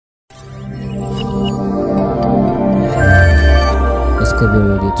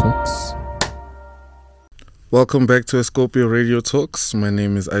Escovia Radio Talks. Welcome back to Escopia Radio Talks. My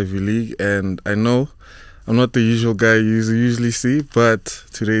name is Ivy League, and I know I'm not the usual guy you usually see, but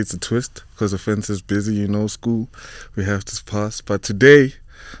today it's a twist because the fence is busy, school, we have to pass. But today,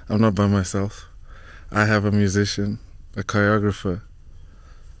 I'm not by myself. I have a musician, a choreographer,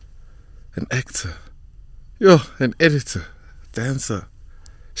 an actor, an editor, dancer,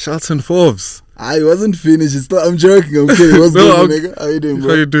 Shelton Forbes. I wasn't finished. I'm joking. I'm kidding. What's going on, nigga? How you doing, bro?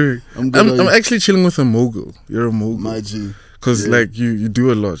 How you doing? I'm good. I'm actually chilling with a mogul. You're a mogul. My G. Because, you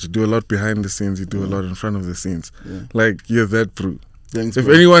do a lot. You do a lot behind the scenes. You do a lot in front of the scenes. Yeah. You're that bro. Thanks, if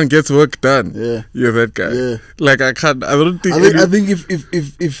bro. anyone gets work done, Yeah. you're that guy. Yeah. I think if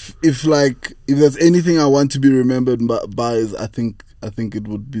there's anything I want to be remembered by is I think it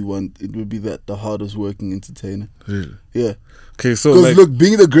would be that the hardest working entertainer. Really? Yeah. Okay, so because look,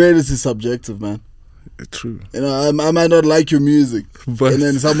 being the greatest is subjective, man. True. I might not like your music, but and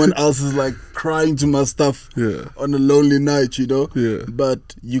then someone else is like crying to my stuff on a lonely night, Yeah.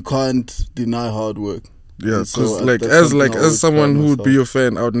 But you can't deny hard work. Yeah, so, because as someone who would be your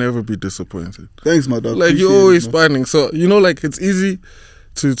fan, I would never be disappointed. Thanks, my dog. You're always spanning. So it's easy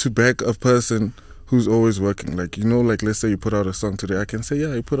to back a person who's always working. Let's say you put out a song today. I can say,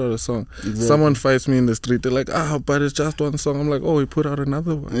 yeah, you put out a song. Exactly. Someone fights me in the street. They're like, but it's just one song. I'm like, he put out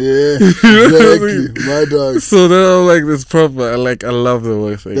another one. Yeah, exactly. My dog. So then I'm like, this proper. I love the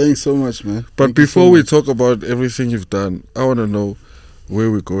work. Thanks so much, man. But before we talk about everything you've done, I want to know where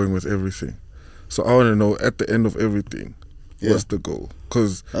we're going with everything. So I want to know, at the end of everything, what's the goal?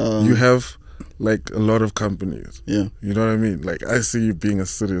 Because you have a lot of companies. Yeah. You know what I mean? I see you being a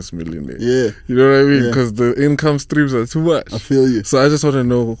serious millionaire. Yeah. You know what I mean? Because the income streams are too much. I feel you. So I just want to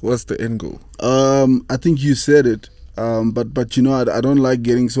know, what's the end goal? I think you said it. But I don't like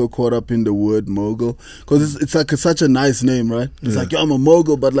getting so caught up in the word mogul, because it's such a nice name, right? It's I'm a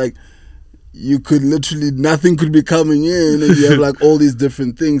mogul, but you could literally, nothing could be coming in, and you have all these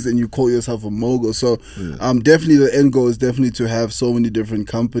different things, and you call yourself a mogul. So definitely the end goal is definitely to have so many different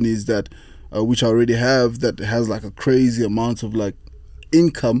companies that which I already have, that has a crazy amount of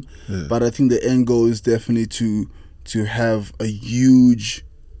income. But I think the end goal is definitely to have a huge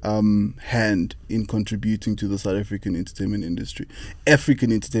hand in contributing to the South African entertainment industry,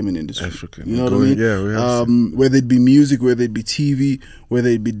 African entertainment industry. You know what I mean? Yeah, we have whether it be music, whether it be TV, whether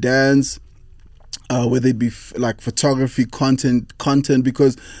it be dance, whether it be photography, content.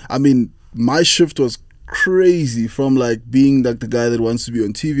 Because my shift was crazy from being the guy that wants to be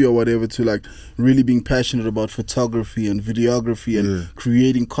on TV or whatever to really being passionate about photography and videography and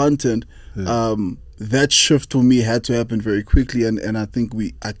creating content. That shift for me had to happen very quickly, and I think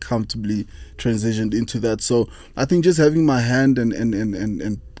I comfortably transitioned into that. So I think just having my hand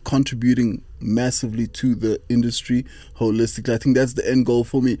and contributing massively to the industry holistically, I think that's the end goal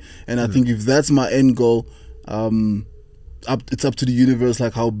for me. And I think if that's my end goal, it's up to the universe,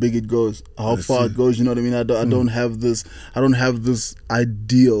 how big it goes, how far it goes. You know what I mean? I don't have this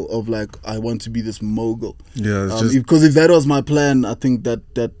ideal of I want to be this mogul. Yeah, because if that was my plan, I think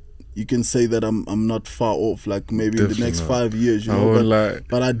that you can say that I'm not far off. Maybe in the next 5 years,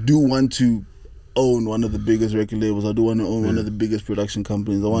 but I do want to own one of the biggest record labels. I do want to own one of the biggest production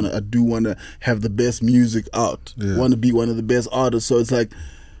companies. I do want to have the best music out. I want to be one of the best artists. So it's I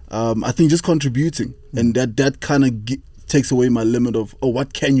think just contributing, and that kind of takes away my limit of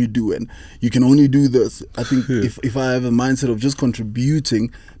what can you do, and you can only do this. I think if I have a mindset of just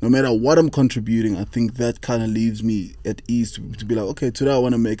contributing, no matter what I'm contributing, I think that kind of leaves me at ease to be okay, today I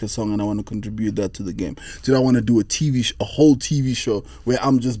want to make a song and I want to contribute that to the game. Today I want to do a whole TV show where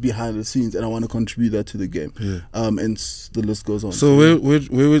I'm just behind the scenes and I want to contribute that to the game. And the list goes on. So where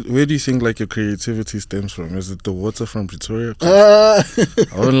do you think your creativity stems from? Is it the water from Pretoria? I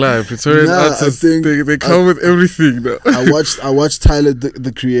won't lie, Pretorian artists, they come with everything now. I watched Tyler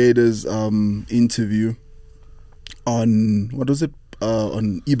the Creator's interview on, what was it,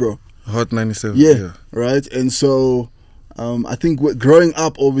 on Ebro Hot 97. Right. And so I think growing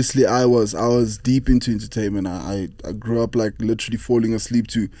up, obviously I was deep into entertainment. I grew up literally falling asleep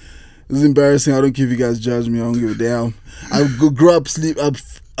to, this is embarrassing, I don't care if you guys judge me, I don't give a damn. I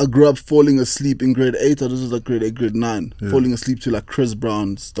grew up falling asleep in grade 8, or this was grade 8, grade 9, falling asleep to Chris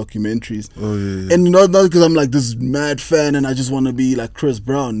Brown's documentaries. And not because I'm this mad fan and I just want to be like Chris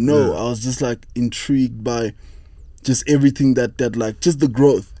Brown. No, I was just intrigued by just everything that just the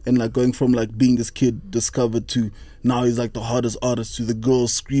growth, and going from being this kid discovered to now he's the hardest artist, to the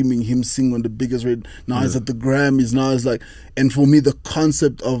girls screaming him sing on the biggest radio. Now he's at the Grammys. Now it's and for me the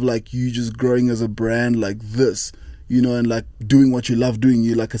concept of you just growing as a brand this, you know, and like doing what you love doing.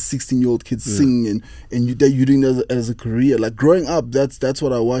 You're like a 16-year-old kid singing, and you're doing it as a career. Like growing up, that's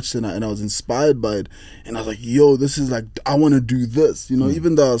what I watched, and I was inspired by it, and I was like, yo, this is like, I want to do this, you know.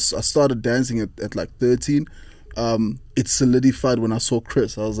 Even though I started dancing at like 13, it solidified when I saw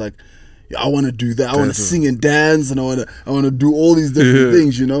Chris. I was like, I want to do that. I want to sing and dance, and I want to do all these different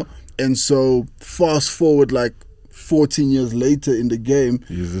things, you know. And so fast forward like 14 years later in the game,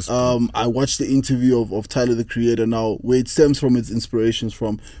 I watched the interview of Tyler the Creator now, where it stems from its inspirations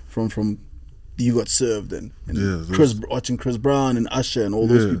from You Got Served and watching Chris Brown and Usher and all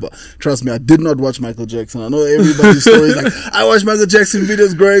those people. Trust me, I did not watch Michael Jackson. I know everybody's story is like, I watched Michael Jackson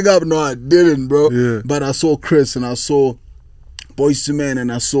videos growing up. No, I didn't, bro. But I saw Chris, and I saw Boyz II Men,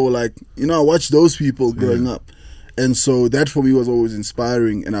 and I saw, like, you know, I watched those people growing up. And so that for me was always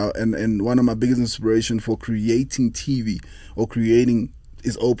inspiring, and one of my biggest inspiration for creating TV or creating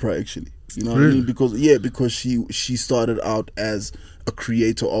is Oprah, actually. You know what I mean? Because she started out as a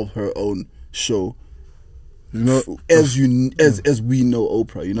creator of her own show. You know, as we know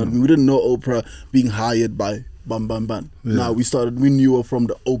Oprah, you know what I mean? We didn't know Oprah being hired by Bam Bam Bam. Now we knew her from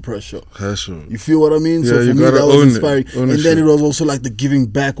the Oprah show. Sure. You feel what I mean? So for me that was inspiring. And then it was also like the giving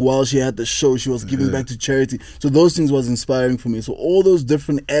back while she had the show. She was giving back to charity. So those things was inspiring for me. So all those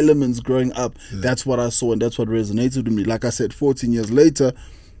different elements growing up, that's what I saw, and that's what resonated with me. Like I said, 14 years later,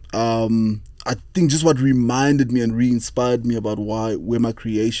 I think just what reminded me and re-inspired me about where my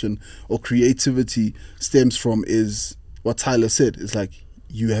creation or creativity stems from is what Tyler said. It's like,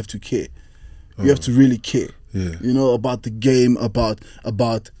 you have to care. You have to really care. You know, about the game, about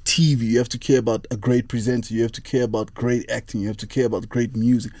TV. You have to care about a great presenter. You have to care about great acting. You have to care about great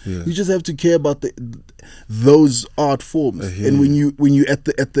music. You just have to care about those art forms. And when you at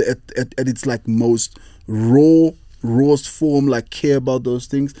its like most rawest form, like care about those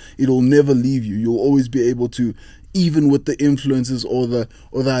things, it'll never leave you. You'll always be able to, even with the influences or the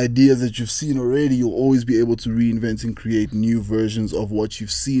ideas that you've seen already, you'll always be able to reinvent and create new versions of what you've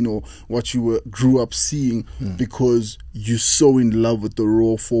seen or what you grew up seeing, because you're so in love with the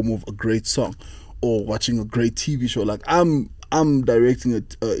raw form of a great song or watching a great TV show. Like I'm directing an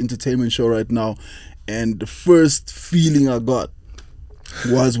entertainment show right now, and the first feeling I got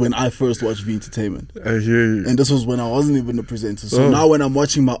was when I first watched V Entertainment. I hear you. And this was when I wasn't even a presenter. So now when I'm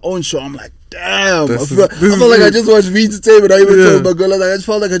watching my own show, I'm like, damn, I feel like I just watched V Entertainment. I even told my girl, I just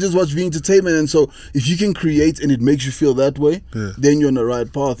felt like I just watched V Entertainment. And so if you can create and it makes you feel that way, then you're on the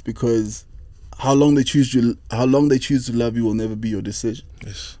right path, because how long they choose to love you will never be your decision.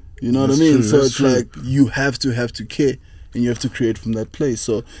 Yes. You know what I mean? So it's like, you have to care, and you have to create from that place.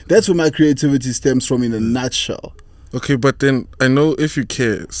 So that's where my creativity stems from in a nutshell. Okay, but then I know if you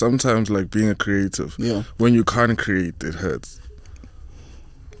care, sometimes like being a creative, when you can't create, it hurts.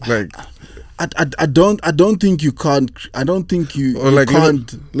 Like, I don't think you can't. I don't think you, or like, you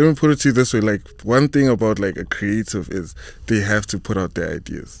can't. Let me put it to you this way: like, one thing about like a creative is they have to put out their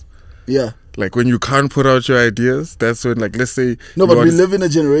ideas. Yeah. Like when you can't put out your ideas, that's when, like, let's say but we live in a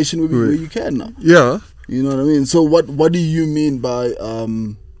generation where you can now. Yeah. You know what I mean? So what do you mean by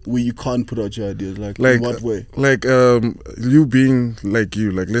where you can't put out your ideas? Like in what way? Like you being like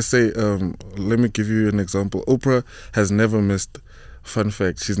you. Like, let's say let me give you an example. Oprah has never missed, fun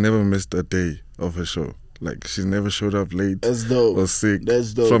fact, she's never missed a day of her show. Like, she's never showed up late or sick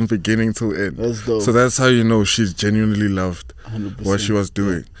from beginning till end. That's dope. So that's how you know she's genuinely loved 100%. what she was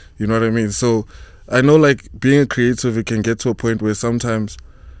doing. You know what I mean? So I know, like, being a creative, it can get to a point where sometimes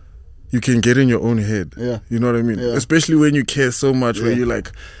you can get in your own head. Yeah. You know what I mean? Yeah. Especially when you care so much, where you're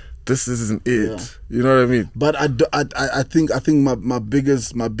like, this isn't it. Yeah. You know what I mean? But I think my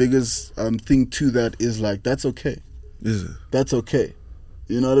biggest thing to that is, like, that's okay. Is it? That's okay.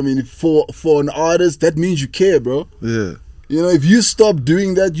 You know what I mean? For an artist, that means you care, bro. Yeah. You know, if you stop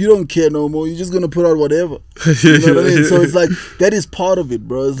doing that, you don't care no more. You're just gonna put out whatever. You know what I mean? So it's like, that is part of it,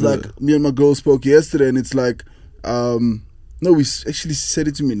 bro. It's like, me and my girl spoke yesterday, and it's like, no, we actually said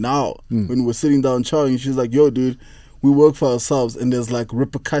it to me now when we were sitting down chatting. She's like, yo, dude, we work for ourselves, and there's like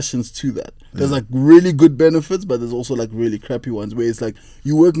repercussions to that. There's like really good benefits, but there's also like really crappy ones, where it's like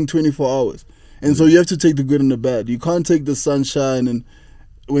you're working 24 hours. And so you have to take the good and the bad. You can't take the sunshine, and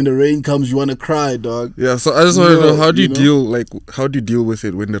when the rain comes, you want to cry, dog. Yeah, so I just want to know, how do you deal with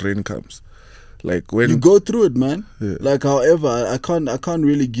it when the rain comes? Like, when you go through it, man. Yeah. Like, however, I can't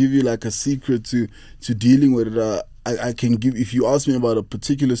really give you like a secret to dealing with it. I can give, if you ask me about a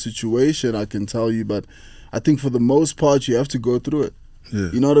particular situation, I can tell you, but I think for the most part, you have to go through it. Yeah.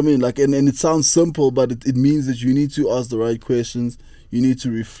 You know what I mean? Like, and it sounds simple, but it means that you need to ask the right questions. You need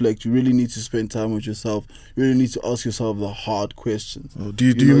to reflect. You really need to spend time with yourself. You really need to ask yourself the hard questions. Oh, do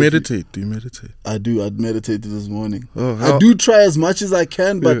you meditate? Do you meditate? I do. I meditated this morning. Oh, I do try as much as I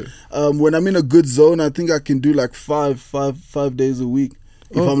can, but when I'm in a good zone, I think I can do like five days a week.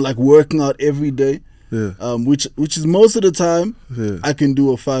 If I'm like working out every day, which is most of the time, I can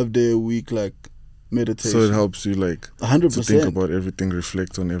do a 5 day a week like meditation. So it helps you like 100% to think about everything,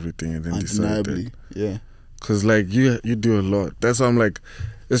 reflect on everything, and then decide. Yeah. Because like you do a lot. That's why I'm like,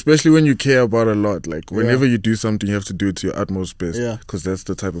 especially when you care about a lot. Like whenever you do something, you have to do it to your utmost best. Yeah. Because that's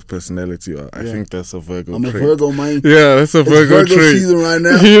the type of personality. I think that's a Virgo trait. I'm a Virgo, man. Yeah, that's a Virgo trait. Season right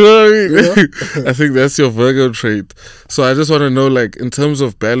now. You know what I mean? I think that's your Virgo trait. So I just want to know, like, in terms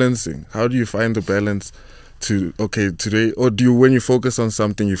of balancing, how do you find the balance to, okay, today, or do you, when you focus on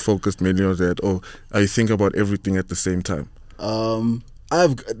something, you focus mainly on that, or are you think about everything at the same time?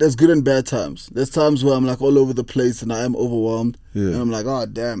 There's good and bad times. There's times where I'm like all over the place and I am overwhelmed. And I'm like, oh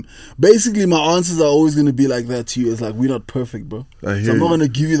damn. Basically my answers are always gonna be like that to you. It's like, we're not perfect, bro. So I'm not gonna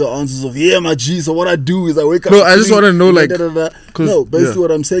give you the answers of my G. So what I do is I wake up. No, I just wanna know like no, basically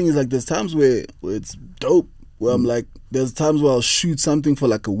what I'm saying is like there's times where it's dope. Where I'm like, there's times where I'll shoot something for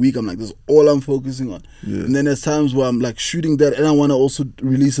like a week. I'm like, this is all I'm focusing on. And then there's times where I'm like shooting that and I want to also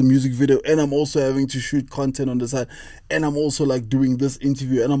release a music video and I'm also having to shoot content on the side and I'm also like doing this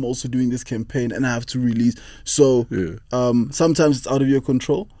interview and I'm also doing this campaign and I have to release. So sometimes it's out of your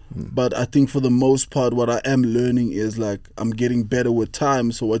control. But I think for the most part, what I am learning is like I'm getting better with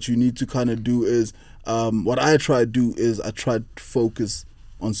time. So what you need to kind of do is, what I try to do is I try to focus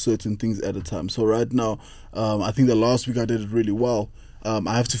on certain things at a time. So right now, I think the last week I did it really well.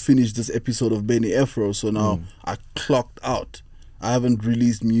 I have to finish this episode of Benny Afro, so now I clocked out. I haven't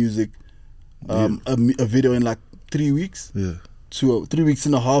released music, a video in like 3 weeks. To 3 weeks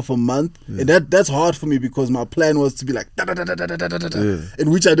and a half, a month. And that's hard for me because my plan was to be like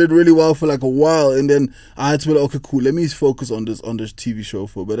in which I did really well for like a while, and then I had to be like, okay, cool, let me focus on this TV show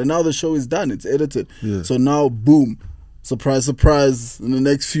for a bit. And now the show is done, it's edited. So now boom. Surprise, surprise! In the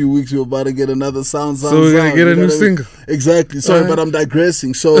next few weeks, we're about to get another sound. So we're gonna get a new single. Exactly. Sorry, but I'm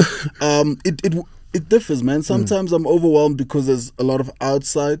digressing. So, it differs, man. Sometimes I'm overwhelmed because there's a lot of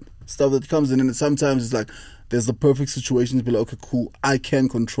outside stuff that comes in, and sometimes it's like there's the perfect situation to be like, okay, cool, I can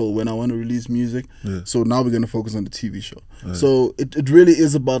control when I want to release music. So now we're gonna focus on the TV show. So it really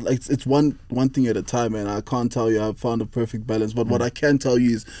is about like it's one thing at a time, and I can't tell you I've found a perfect balance. But what I can tell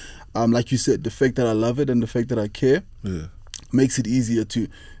you is, like you said, the fact that I love it and the fact that I care makes it easier to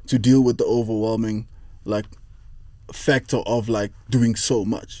deal with the overwhelming like factor of like doing so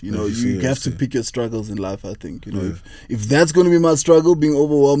much. You know, you have to pick your struggles in life. I think, you know, if that's going to be my struggle, being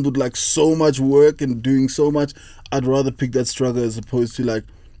overwhelmed with like so much work and doing so much, I'd rather pick that struggle as opposed to like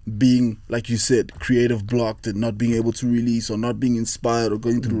being, like you said, creative blocked and not being able to release or not being inspired or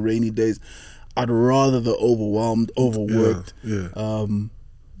going through rainy days. I'd rather the overwhelmed, overworked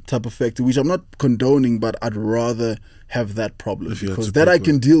type of factor, which I'm not condoning, but I'd rather have that problem because that I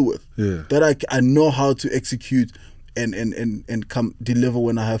can deal with. That I know how to execute and come deliver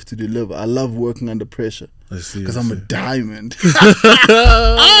when I have to deliver. I love working under pressure because I'm a diamond.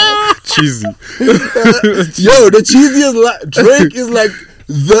 Cheesy. Yo, the cheesiest Drake is like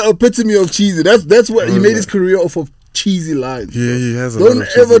the epitome of cheesy. That's what he made his career off of. Cheesy lines. Yeah, he has a lot of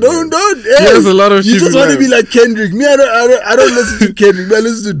cheesy lines. He has a lot of cheesy lines. You just want to be like Kendrick. Me, I don't listen to Kendrick. I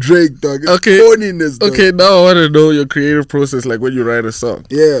listen to Drake, dog. It's phoniness, dog. Okay, now I want to know your creative process, like when you write a song.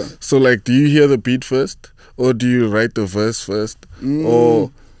 Yeah. So, like, do you hear the beat first? Or do you write the verse first?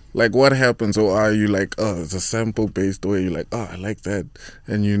 Or, like, what happens? Or are you like, oh, it's a sample based where you're like, oh, I like that.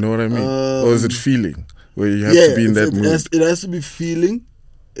 And you know what I mean? Or is it feeling? Where you have to be in that mood? It has to be feeling.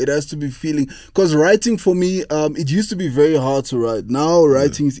 It has to be feeling, because writing for me, it used to be very hard to write. Now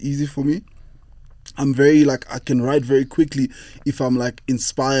writing is easy for me. I'm very like, I can write very quickly if I'm like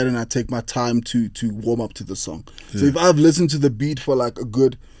inspired and I take my time to warm up to the song. So if I've listened to the beat for like a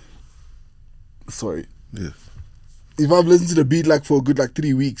good, if I've listened to the beat like for a good like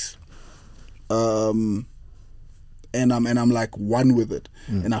 3 weeks, and I'm like one with it,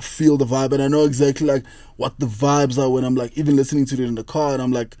 and I feel the vibe, and I know exactly like what the vibes are when I'm like even listening to it in the car, and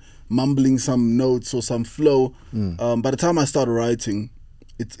I'm like mumbling some notes or some flow. By the time I start writing,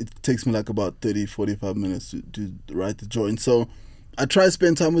 it takes me like about 30-45 minutes to write the joint. So I try to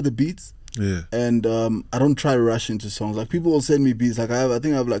spend time with the beats, and I don't try to rush into songs. Like people will send me beats, like I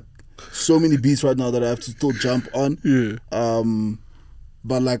think I have like so many beats right now that I have to still jump on.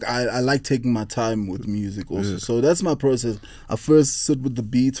 But like I like taking my time with music also. Yeah. So that's my process. I first sit with the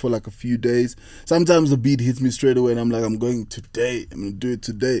beats for like a few days. Sometimes the beat hits me straight away and I'm like, I'm going today. I'm gonna do it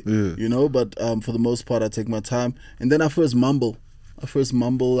today. Yeah. You know, but for the most part I take my time. And then I first mumble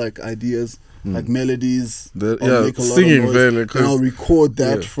like ideas, like melodies. I'll make a lot singing of noise, very and I'll record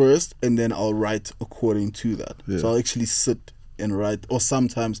that yeah. first and then I'll write according to that. Yeah. So I'll actually sit and write, or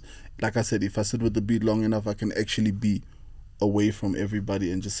sometimes, like I said, if I sit with the beat long enough, I can actually be away from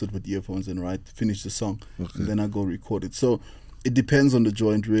everybody and just sit with earphones and finish the song, and then I go record it. So it depends on the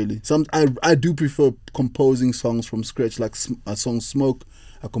joint, really. I do prefer composing songs from scratch, like a song "Smoke."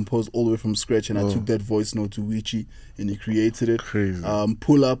 I composed all the way from scratch, and I took that voice note to Wichi, and he created it. Crazy.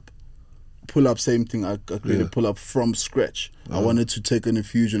 Pull up, same thing. I created Pull Up from scratch. I wanted to take an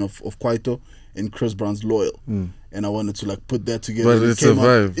infusion of Kwaito and Chris Brown's Loyal, and I wanted to like put that together. But it's a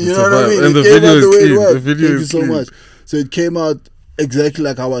vibe. You know what I mean? And the video is clean. The video is clean. Thank you so much. So it came out exactly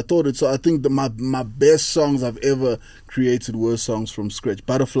like how I thought it. So I think my best songs I've ever created were songs from scratch.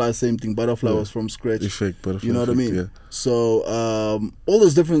 Butterfly, same thing. Butterfly was from scratch. Effect, Butterfly. You know what I mean? Yeah. So all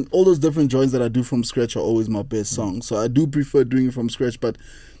those different joints that I do from scratch are always my best songs. So I do prefer doing it from scratch, but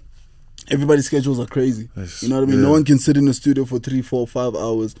everybody's schedules are crazy. You know what I mean? Yeah. No one can sit in the studio for 3, 4, 5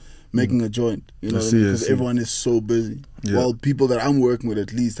 hours making a joint. You know what I mean? Because everyone is so busy. Yeah. Well, people that I'm working with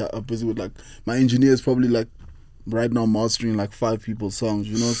at least are busy with, like, my engineer is probably like right now mastering like 5 people's songs,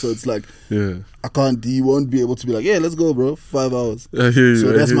 you know? So it's like, he won't be able to be like, yeah, let's go, bro, 5 hours. I hear you.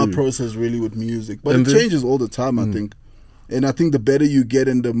 So that's my process really with music. But it changes all the time, I think. And I think the better you get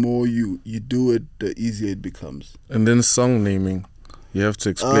and the more you do it, the easier it becomes. And then song naming, you have to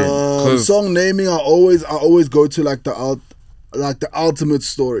explain. Song naming, I always go to like the ultimate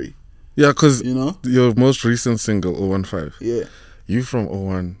story. Yeah, because you know your most recent single, 015. Yeah. You from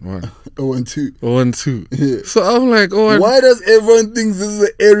 011. 012. 012. Yeah. So I'm like, why does everyone think this is an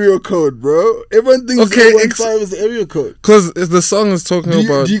area code, bro? Everyone thinks 015 is the area code. Because the song is talking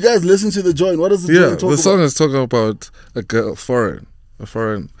about... Do you guys listen to the joint? What does the joint talk about? Yeah, the song is talking about a girl, a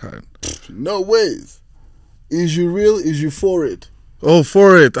foreign hand. No ways. Is you real? Is you for it? Oh,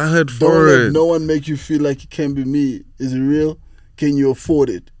 for it. I heard for Don't it. let no one make you feel like it can be me. Is it real? Can you afford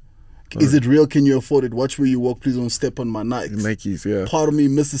it? Is it real? Can you afford it? Watch where you walk. Please don't step on my Nikes. Nikes, yeah. Part of me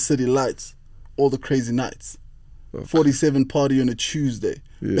miss the city lights. All the crazy nights. 47 party on a Tuesday.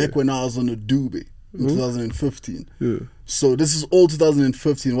 Yeah. Back when I was on a doobie in 2015. Yeah. So this is all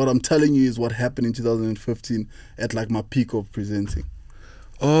 2015. What I'm telling you is what happened in 2015 at like my peak of presenting.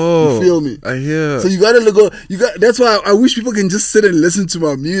 Oh, you feel me? I hear. So you gotta go. That's why I wish people can just sit and listen to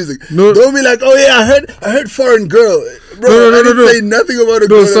my music. No, don't be like, oh yeah, I heard foreign girl, bro. I didn't say nothing about a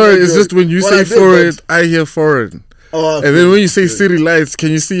girl. No, sorry, it's just when you say foreign, I hear foreign. Oh, and then when you say city lights, can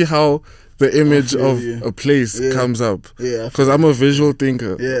you see how the image of a place comes up? Yeah, because I'm a visual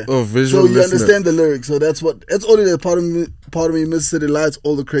thinker. Yeah, or visual. So you listener. understand the lyrics. So that's only the part of me miss city lights,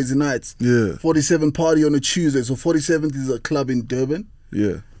 all the crazy nights. Yeah. 47 party on a Tuesday. So 47th is a club in Durban.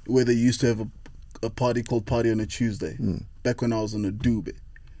 Yeah. Where they used to have a party called Party on a Tuesday. Back when I was on a doobie.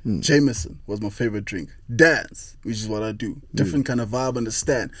 Jameson was my favorite drink. Dance, which is what I do. Different kind of vibe,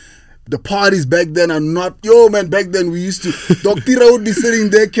 understand. The parties back then are not... back then we used to... Dr. would be sitting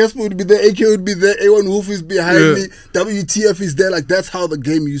there, Casper would be there, AK would be there, A1 Wolf is behind me, WTF is there. Like, that's how the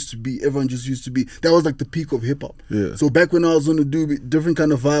game used to be. Everyone just used to be... That was like the peak of hip-hop. Yeah. So back when I was on the doobie, different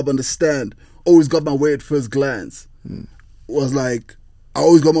kind of vibe, understand. Always got my way at first glance. Was like... I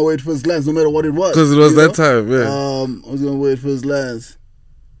always got my way at first glance, no matter what it was. Because it was that time, yeah. I was going to wait at first glance.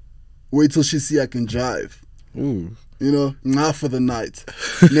 Wait till she see I can jive. Ooh. You know, not for the night.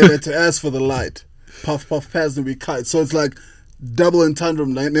 Never to ask for the light. Puff, puff, pass, and we kite. So it's like double entendre.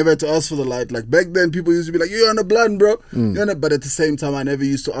 Never to ask for the light. Like back then, people used to be like, you're on the blood, bro. But at the same time, I never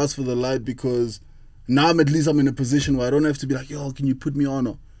used to ask for the light because now at least I'm in a position where I don't have to be like, yo, can you put me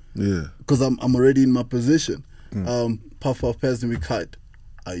on? Yeah. Because I'm already in my position. Puff, puff, pass, and we kite.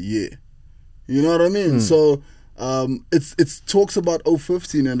 Yeah. You know what I mean? So it talks about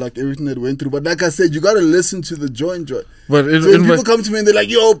 015 and like everything that went through. But like I said, you gotta listen to the joint. But when people come to me and they're like,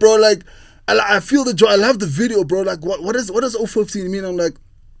 yo, bro, like I feel the joy. I love the video, bro. Like what does 015 mean? I'm like,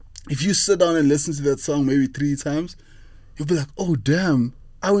 if you sit down and listen to that song maybe 3 times, you'll be like, oh damn,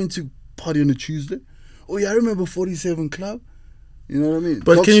 I went to party on a Tuesday. Oh yeah, I remember 47 Club. You know what I mean?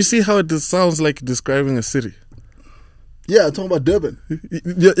 But can you see how it sounds like describing a city? Yeah, I'm talking about Durban.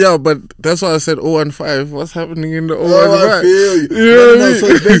 Yeah, but that's why I said 015. What's happening in the 015? Oh, I feel you. No, so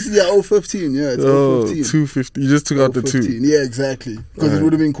it's basically 015. Yeah, it's 015. 250. You just took out the 2. Yeah, exactly. Because it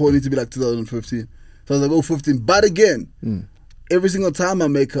would have been corny to be like 2015. So I was like 015. But again, every single time I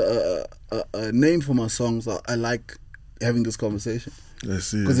make a name for my songs, I like having this conversation. I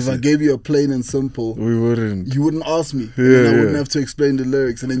see. Because if I gave you a plain and simple, we wouldn't. you wouldn't ask me. Yeah, And then I yeah. wouldn't have to explain the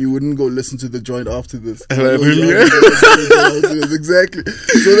lyrics, and then you wouldn't go listen to the joint after this. And I I know really- you already listened to the joint after this, exactly.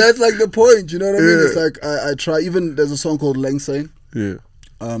 So that's like the point, you know what I mean? Yeah. It's like I try. Even there's a song called Langsane Yeah.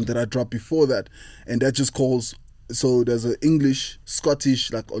 that I dropped before that, and that just calls. So there's an English,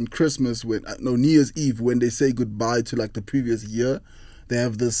 Scottish, like on Christmas when New Year's Eve when they say goodbye to like the previous year, they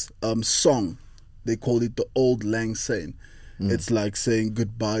have this song. They call it the Old Lang Syne. It's like saying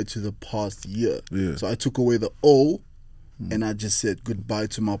goodbye to the past year. Yeah. So I took away the O, and I just said goodbye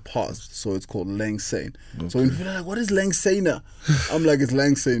to my past. So it's called Lang Syne. So when people are like, "What is Lang Syne?" I'm like, "It's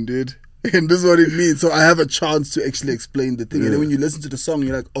Lang Syne, dude." And this is what it means. So I have a chance to actually explain the thing. And then when you listen to the song,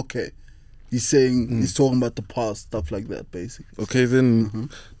 you're like, okay. He's saying, he's talking about the past, stuff like that, basically. Okay, then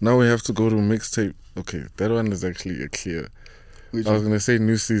now we have to go to mixtape. Okay, that one is actually a clear. Which I was going to say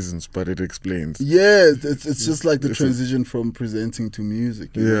new seasons, but it explains. yeah, it's just like the transition from presenting to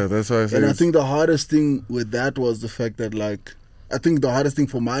music. you know? Yeah, that's why I say And I it's- think the hardest thing with that was the fact that, like, I think the hardest thing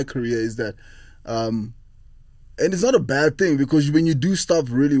for my career is that, and it's not a bad thing because when you do stuff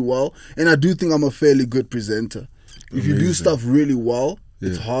really well, and I do think I'm a fairly good presenter. If you do Amazing. stuff really well,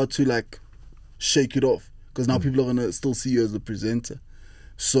 it's Yeah. hard to like shake it off because now people are gonna still see you as the presenter.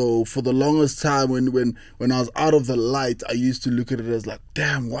 So for the longest time, when I was out of the light, I used to look at it as like,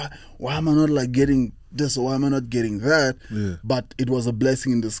 damn, why am I not like getting this or why am I not getting that? Yeah. But it was a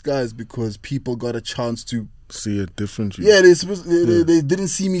blessing in disguise because people got a chance to. see it differently. Yeah, they didn't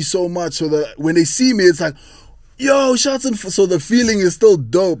see me so much, so that when they see me, it's like, yo, shots and so the feeling is still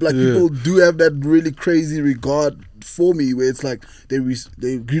dope. Like Yeah. people do have that really crazy regard for me, where it's like they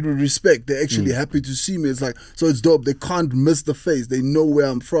greet with respect. They're actually happy to see me. It's like so it's dope. They can't miss the face. They know where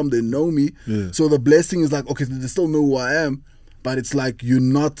I'm from. They know me. Yeah. So the blessing is like, okay, they still know who I am, but it's like you're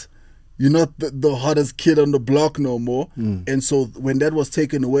not the hottest kid on the block no more. And so when that was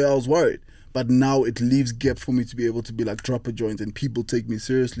taken away, I was worried. But now it leaves gap for me to be able to be like drop a joint and people take me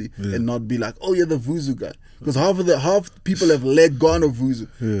seriously and not be like, oh, you're the Vuzu guy. Because half people have let go of Vuzu.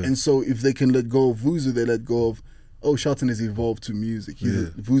 Yeah. And so if they can let go of Vuzu, they let go of, oh, Shelton has evolved to music.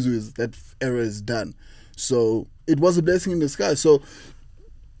 Vuzu is, that era is done. So it was a blessing in disguise. So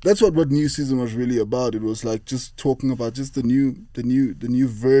that's what New Season was really about. It was like just talking about just the new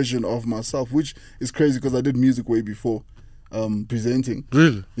version of myself, which is crazy because I did music way before presenting.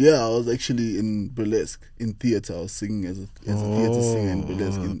 Really? Yeah, I was actually in burlesque, in theatre. I was singing as a theatre singer in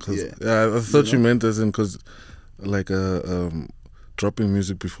burlesque. 'Cause- Yeah. I thought you meant as in because like dropping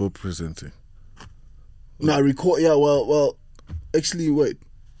music before presenting. No, I record. Yeah, well, actually, wait.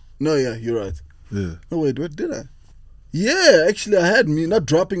 No, yeah, you're right. Yeah. No, wait, what did I? Yeah, actually, I had me not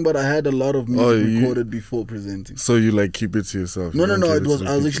dropping, but I had a lot of music recorded before presenting. So you like keep it to yourself? No, You don't give it to was. the I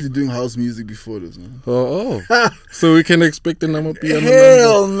was people? actually doing house music before this, man. Oh. So we can expect an Amapiano.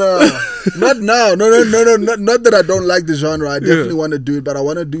 Hell no, not now. No, not that I don't like the genre. I definitely want to do it, but I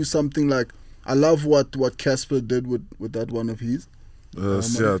want to do something like I love what Casper did with that one of his.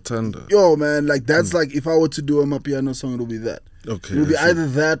 Sia Tanda. Yo, man, like that's like if I were to do a piano song, it'll be that. Okay. It'll be I see. either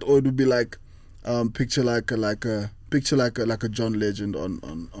that or it'll be like picture like a John Legend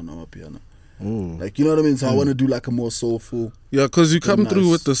on our piano. Oh. Like you know what I mean? So I want to do like a more soulful. Yeah, because you come through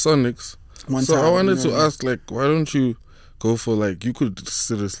nice. with the Sonics. One So time, I wanted you to know. ask, like, why don't you go for like you could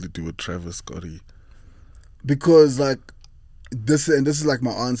seriously do a Travis Scotty? Because like this is like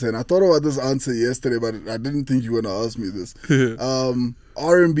my answer, and I thought about this answer yesterday, but I didn't think you were gonna ask me this.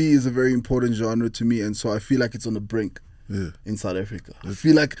 R&B is a very important genre to me, and so I feel like it's on the brink in South Africa. I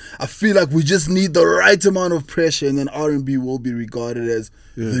feel like we just need the right amount of pressure, and then R&B will be regarded as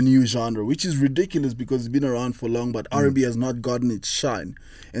the new genre, which is ridiculous because it's been around for long, but R&B has not gotten its shine.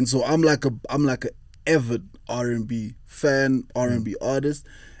 And so I'm like a avid R&B fan, R&B artist,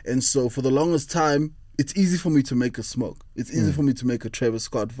 and so for the longest time, it's easy for me to make a Smoke. It's easy for me to make a Travis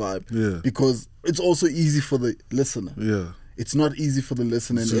Scott vibe because it's also easy for the listener. Yeah. It's not easy for the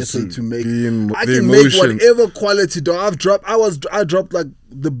listener in Just SA to make. be in I the can make emotions. whatever quality. Though I dropped like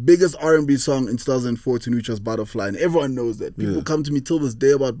the biggest R&B song in 2014, which was Butterfly, and everyone knows that. People come to me till this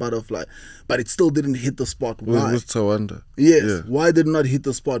day about Butterfly, but it still didn't hit the spot. Why? With Tawanda. Yes. Yeah. Why did it not hit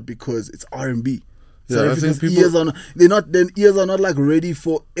the spot? Because it's R&B. Yeah, So I think people- ears are not, their ears are not like ready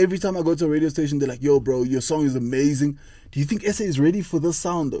for. Every time I go to a radio station, they're like, "Yo, bro, your song is amazing. Do you think SA is ready for this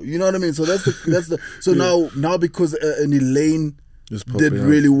sound though?" You know what I mean? So that's the. So now because an Elaine Just did popping up.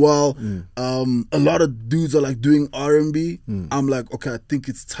 really well, a lot of dudes are like doing R&B. I'm like, okay, I think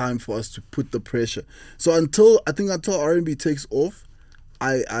it's time for us to put the pressure. So until R&B takes off,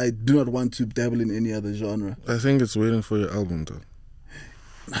 I do not want to dabble in any other genre. I think it's waiting for your album though.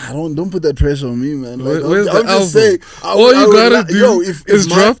 Don't put that pressure on me, man. Like, Where's the I'm just album? saying. All you gotta do is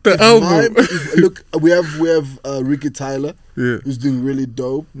drop the album. Look, we have Ricky Tyler, Yeah. who's doing really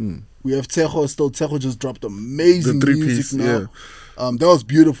dope. We have Tejo still. Tejo just dropped amazing The music three-piece, now. yeah. That was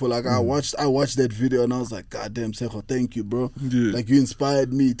beautiful. Like I watched that video and I was like, God damn, Tejo, thank you, bro. Yeah. Like you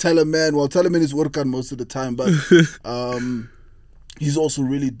inspired me. Teleman is working most of the time, but he's also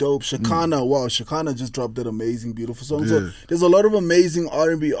really dope. Shakana, wow, Shakana just dropped that amazing, beautiful song. So there's a lot of amazing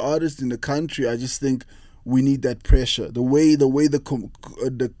R&B artists in the country. I just think we need that pressure.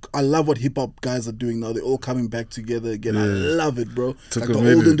 I love what hip hop guys are doing now. They're all coming back together again. I love it, bro. Took like a the old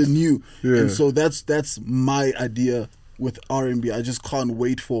and minute. the new. Yeah. And so that's my idea with R&B. I just can't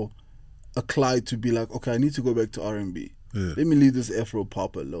wait for a Clyde to be like, okay, I need to go back to R&B. Yeah. Let me leave this Afro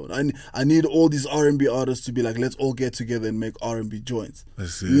pop alone. I need all these R&B artists to be like, let's all get together and make R&B joints. I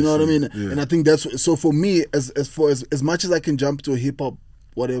see, You know what I mean? Yeah. And I think that's so for me. As much as I can jump to a hip hop,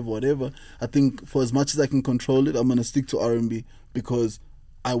 whatever. I think for as much as I can control it, I'm gonna stick to R&B because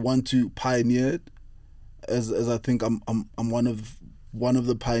I want to pioneer it. As I think I'm one of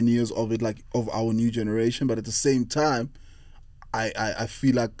the pioneers of it, like of our new generation. But at the same time, I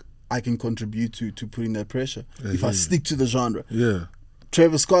feel like I can contribute to putting that pressure if I stick to the genre. Yeah.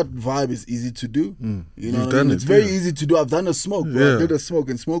 Travis Scott vibe is easy to do. You know You've what I done mean? it, It's very yeah. easy to do. I've done a Smoke, bro. Yeah. I did a Smoke,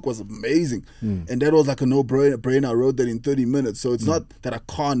 and Smoke was amazing. And that was like a no-brainer. I wrote that in 30 minutes. So it's not that I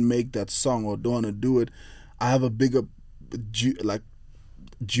can't make that song or don't want to do it. I have a bigger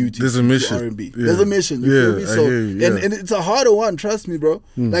duty There's a to mission. R&B. Yeah. There's a mission. You Yeah, feel me? I So hear you, yeah. and it's a harder one. Trust me, bro.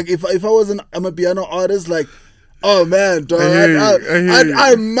 Like if I was I'm a piano artist, like. Oh man, dog. I hear you.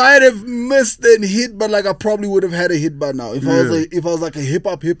 I might have missed a hit, but like I probably would have had a hit by now. If I was like a hip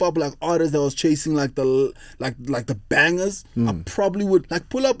hop like artist that was chasing like the bangers, I probably would. Like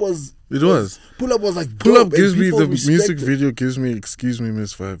Pull Up was. Pull Up was like Pull Up dope, gives and me people the respect music it. video gives me excuse me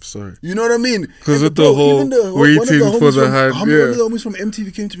Miss Vibe. Sorry. You know what I mean? Because And with the bro, whole even waiting one of the for homies the from- hype, One of yeah. the homies from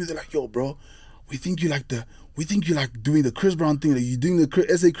MTV came to me. They're like, "Yo, bro, we think you like doing the Chris Brown thing. Like you doing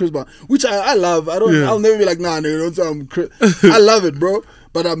the SA Chris Brown, which I love. I'll never be like, nah, no, don't say I'm Chris. I love it, bro.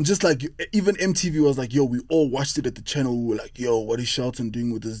 But I'm just like, even MTV was like, yo, we all watched it at the channel. We were like, yo, what is Shelton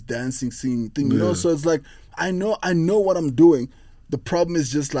doing with this dancing, singing thing? You know? So it's like, I know what I'm doing. The problem is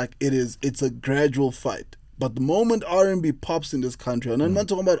just like it's a gradual fight. But the moment R&B pops in this country, and I'm not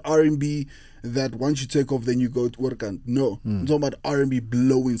talking about R&B that once you take off, then you go to work and no. I'm talking about R&B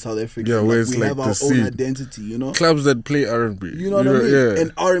blow in South Africa. Yeah, where it's we like have the our own scene. identity, you know. Clubs that play R&B. You know what I mean? Yeah.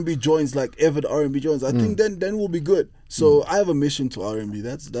 And R&B joints like Evid R&B joints. I think then we'll be good. So I have a mission to R&B.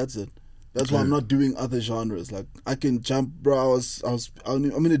 That's it. That's why I'm not doing other genres. Like I can jump, bro. I'm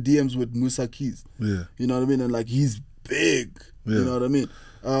in the DMs with Musa Keys. Yeah. You know what I mean? And like he's big. Yeah. You know what I mean?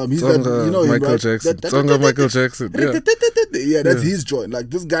 He's Tonga, that, you know him, Michael right? Jackson. Tonga Michael Jackson. Yeah. Yeah, that's his joint. Like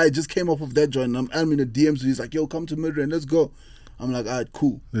this guy just came off of that joint. And I'm in the DMs. He's like, "Yo, come to Midrand, let's go." I'm like, "All right,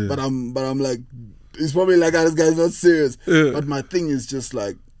 cool." Yeah. But I'm like, it's probably like, "Ah, this guy's not serious." Yeah. But my thing is just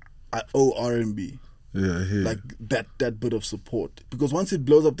like, I owe R&B Yeah, I hear like that bit of support, because once it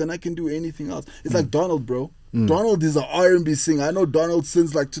blows up, then I can do anything else. It's like Donald, bro. Donald is an R&B singer. I know Donald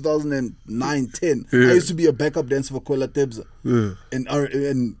since like 2009, 10. I used to be a backup dancer for Kwela Tebza. Yeah.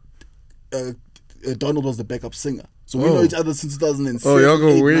 And Donald was the backup singer. So we know each other since 2006. Oh, y'all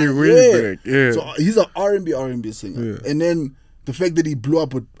go way back. Yeah. So he's an R&B singer. Yeah. And then the fact that he blew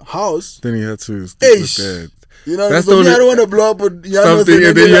up with House. Then he had to stick with Ish. that. You know, That's so the me, I only- don't want to blow up with Janos, Something, and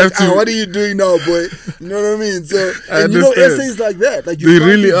then they're you like, have to- what are you doing now, boy? You know what I mean? So, I and you know, understand. essays like that. Like you They can't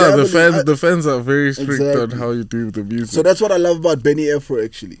really be are. dabbling. The fans are very strict Exactly. on how you do the music. So that's what I love about Benny Afro.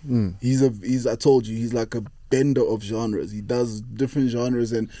 Actually, he's. I told you, he's like a bender of genres. He does different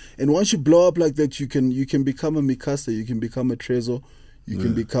genres, and once you blow up like that, you can become a Mikasa, you can become a Trezor, you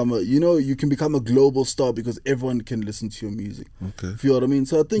can become a global star because everyone can listen to your music. Okay. Feel what I mean?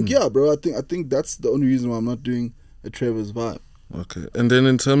 So I think, yeah, bro. I think that's the only reason why I'm not doing a Trevor's vibe. Okay. And then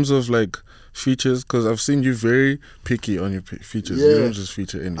in terms of like features, because I've seen you very picky on your features. Yeah. You don't just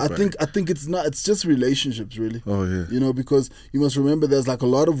feature anybody. I think it's just relationships, really. Oh yeah. You know, because you must remember there's like a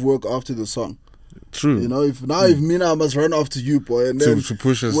lot of work after the song. True. You know, if me now I must run after you, boy, and then to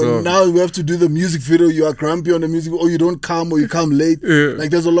push us when off. now we have to do the music video, you are grumpy on the music, or you don't come, or you come late. Yeah. Like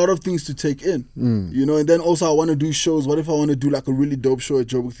there's a lot of things to take in. You know, and then also I want to do shows. What if I want to do like a really dope show at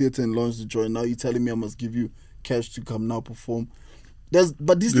Joburg Theatre and launch the joint? Now you're telling me I must give you cash to come now perform.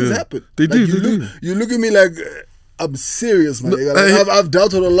 But these things happen. They Like, do. You look at me like I'm serious, man. No, Like, I've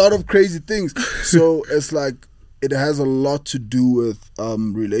dealt with a lot of crazy things, so it's like it has a lot to do with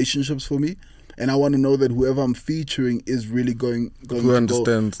relationships for me. and I want to know that whoever I'm featuring is really going Who to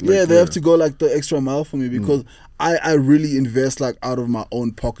understands? go. Like, They have to go like the extra mile for me, because I really invest like out of my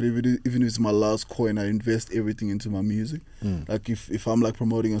own pocket. Even if it's my last coin, I invest everything into my music. Like if I'm like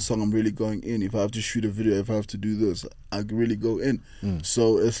promoting a song, I'm really going in. If I have to shoot a video, if I have to do this, I really go in.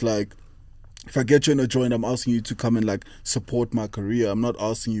 So it's like, if I get you in a joint, I'm asking you to come and like support my career. I'm not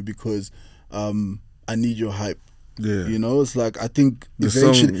asking you because I need your hype. Yeah. You know, it's like, I think The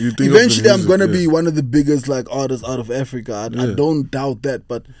eventually, song, you think of the I'm music, gonna yeah. be one of the biggest like artists out of Africa. I don't doubt that,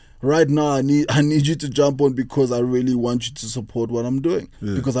 but right now I need you to jump on, because I really want you to support what I'm doing,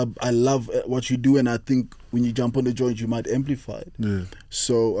 because I love what you do, and I think when you jump on the joint, you might amplify it. Yeah.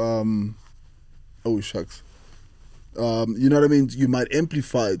 So, oh shucks. You know what I mean? You might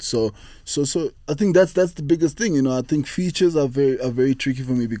amplify it. So I think that's the biggest thing. You know, I think features are very tricky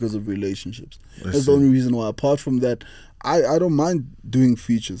for me because of relationships. That's the only reason why. Apart from that, I don't mind doing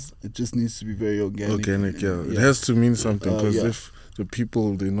features. It just needs to be very organic. It has to mean something, because if the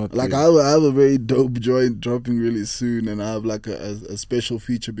people, they're not like, there. I have a very dope joint dropping really soon, and I have like a special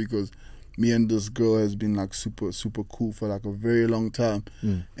feature, because me and this girl has been like super cool for like a very long time,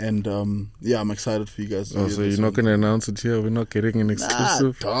 and I'm excited for you guys to hear so this you're not one. gonna announce it here? We're not getting an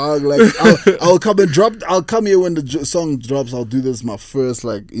exclusive? Dog, like I'll come and drop. I'll come here when the song drops. I'll do this my first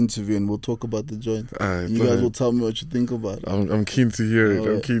like interview, and we'll talk about the joint. You guys will tell me what you think about it. I'm keen to hear it.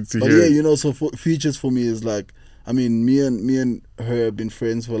 I'm keen to but hear yeah, it. you know, so features for me is like, I mean, me and her have been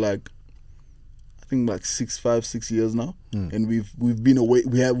friends for like, I think like 6 years now, and we've been away.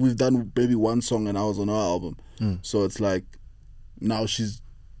 We've done maybe one song, and I was on her album. So it's like, now this is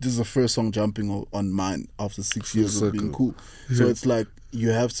the first song jumping on mine after 6 years of being cool. So it's like,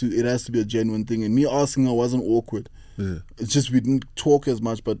 it has to be a genuine thing. And me asking her wasn't awkward. Yeah. It's just we didn't talk as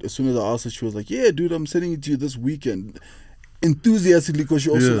much, but as soon as I asked her, she was like, "Yeah, dude, I'm sending it to you this weekend." Enthusiastically, because she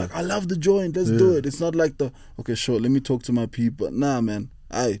also like, "I love the joint, let's do it." It's not like okay, sure, let me talk to my people. Nah, man,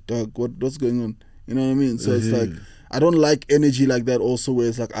 dog, what's going on? You know what I mean? So it's like, I don't like energy like that. Also, where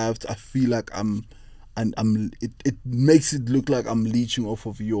it's like I feel like it makes it look like I'm leeching off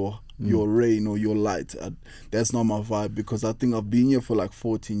of your rain or your light. That's not my vibe, because I think I've been here for like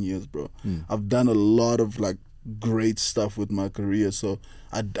 14 years, bro. I've done a lot of like great stuff with my career, so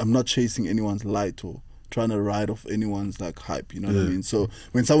I'm not chasing anyone's light or trying to ride off anyone's like hype. You know what I mean? So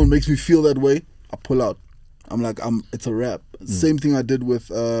when someone makes me feel that way, I pull out. I'm like, it's a wrap. Same thing I did with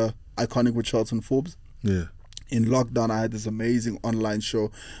Iconic with Charlton Forbes. Yeah. In lockdown, I had this amazing online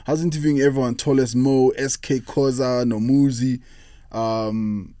show. I was interviewing everyone: Toles Mo, SK Koza, Nomuzi,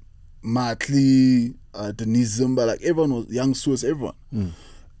 Matli, Denise Zimba. Like, everyone was Young Swiss, everyone.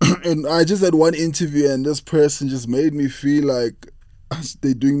 And I just had one interview, and this person just made me feel like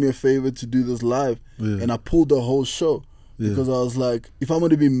they're doing me a favor to do this live. And I pulled the whole show, because I was like, if I'm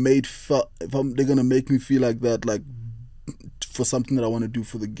going to be they're going to make me feel like that, like for something that I want to do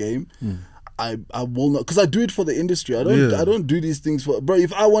for the game, I will not, because I do it for the industry. I don't do these things for, bro.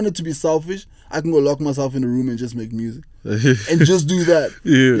 If I wanted to be selfish, I can go lock myself in a room and just make music and just do that.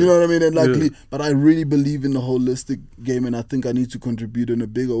 You know what I mean? And like, but I really believe in the holistic game, and I think I need to contribute in a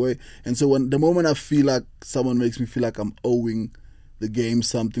bigger way. And so the moment I feel like someone makes me feel like I'm owing the game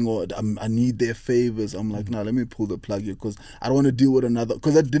something, or I need their favors, I'm like, nah, let me pull the plug here, because I don't want to deal with another,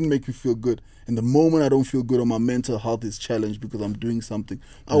 because that didn't make me feel good. And the moment I don't feel good, or my mental health is challenged because I'm doing something,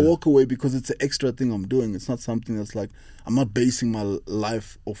 I walk away, because it's an extra thing I'm doing. It's not something that's like, I'm not basing my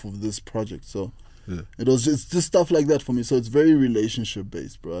life off of this project. So it's just stuff like that for me. So it's very relationship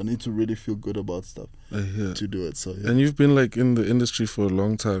based, bro. I need to really feel good about stuff to do it. So And you've been like in the industry for a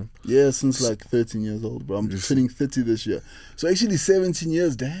long time. Yeah, since like 13 years old, bro. I'm turning 30 this year. So actually 17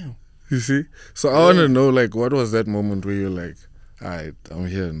 years, damn. You see? So I want to know, like, what was that moment where you're like, all right, I'm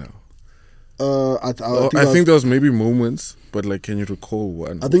here now? I think there was maybe moments, but like, can you recall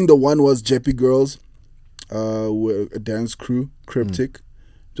one? I think the one was Jeppy Girls, were a dance crew, Cryptic.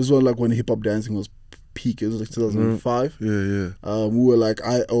 This was like when hip hop dancing was peak. It was like 2005. We were like,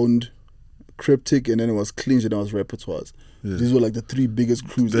 I owned Cryptic, and then it was Clinch, and then it was Repertoires. These were like the three biggest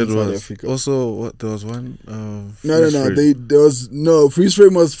crews in South Africa. Also, there was one. No. Freeze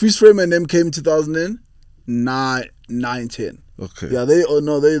Frame and them came in 2009, 10. Okay. Yeah, they were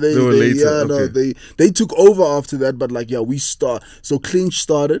later. They took over after that, but like, we start. So Clinch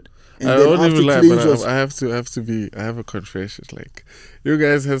started. And I then don't after even lie, Clinch but I have a confession. Like, you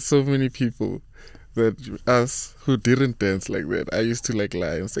guys had so many people that us who didn't dance like that, I used to like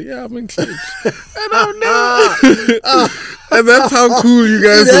lie and say, yeah, I'm in Clinch. And I'm not. And that's how cool you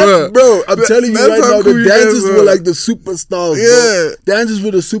guys were. Bro, I'm telling you right now, cool the dancers were like the superstars. Yeah. Bro. Dancers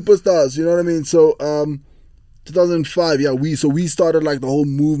were the superstars, you know what I mean? So, 2005, we started like the whole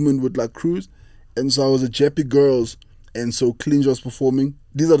movement with like crews. And so I was at Jeppy Girls, and so Clinge was performing.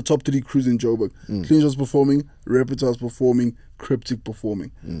 These are the top 3 crews in Joburg. Clinge was performing, Repertoire was performing, Cryptic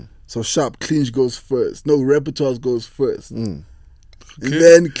performing. So sharp, Clinge goes first. No, Repertoire goes first. And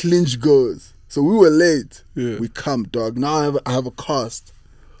then Clinge goes. So we were late. Yeah. We come, dog. Now I have a cast.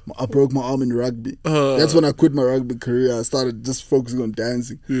 I broke my arm in rugby. That's when I quit my rugby career. I started just focusing on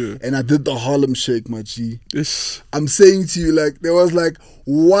dancing. Yeah. And I did the Harlem Shake, my G. Ish. I'm saying to you, like, there was like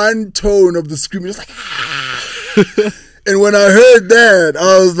one tone of the scream, just like, and when I heard that,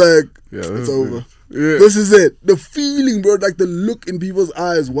 I was like, it's over. Yeah. This is it. The feeling, bro, like the look in people's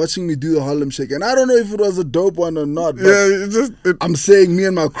eyes watching me do the Harlem Shake. And I don't know if it was a dope one or not, but I'm saying me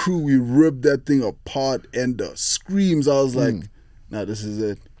and my crew, we ripped that thing apart, and the screams, I was like, nah, this is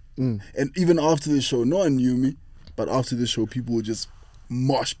it. And even after the show, no one knew me, but after the show, people were just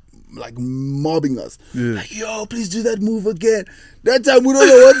mobbing us. Yeah. Like, yo, please do that move again. That time we don't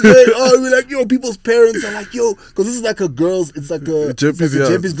know what's going on. We're like, yo, people's parents are like, yo, because this is like a girls, it's like a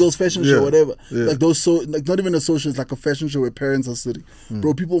Jeppy's girls fashion show, whatever. Yeah. Like those, so like not even a social, it's like a fashion show where parents are sitting.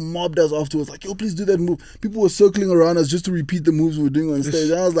 Bro, people mobbed us afterwards, like, yo, please do that move. People were circling around us just to repeat the moves we were doing on stage.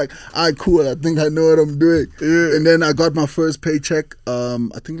 And I was like, all right, cool, I think I know what I'm doing. Yeah. And then I got my first paycheck.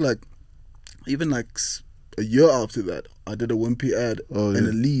 I think like even like a year after that, I did a Wimpy ad and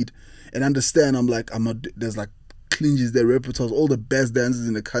a lead. And understand, there's like Clinges there, Repertoires, all the best dancers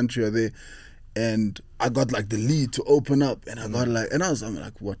in the country are there. And I got like the lead to open up, and I got I'm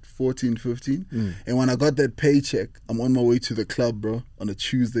like, what, 14, 15? And when I got that paycheck, I'm on my way to the club, bro, on a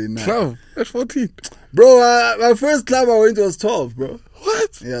Tuesday night. Club at 14? Bro, my first club I went to was 12, bro.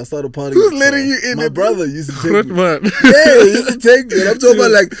 What? Yeah, I started partying. Who's letting you in? My brother used to take me. Man. Yeah, he used to take me. And I'm talking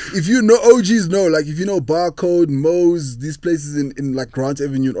about, like, if you know, OGs know, like, if you know Barcode, Moe's, these places in like Grant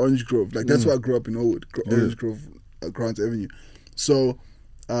Avenue and Orange Grove. Like, that's where I grew up in Owood, Orange Grove, Grant Avenue. So,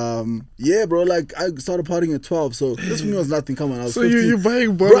 yeah, bro, like, I started partying at 12. So, this for me was nothing. Come on, I was So 15. you're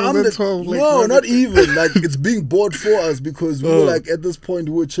buying bottles at 12? Like, no, not even. Like, it's being bought for us because we were, like, at this point,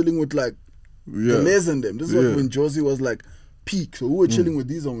 we were chilling with, like, the Les and them. This is when Josie was, like, peak. So we were chilling with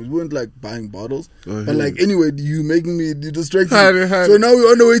these homies. We weren't like buying bottles. But like, anyway, you distracted me. So now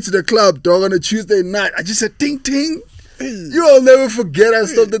we're on the way to the club, dog, on a Tuesday night. I just said, ting, ting. You'll never forget. I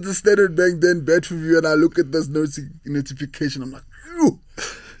stopped at the Standard Bank, then Bedfordview, and I look at this notification. I'm like, ew.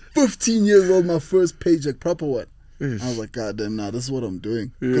 15 years old, my first paycheck, proper one. I was like, God damn, nah, this is what I'm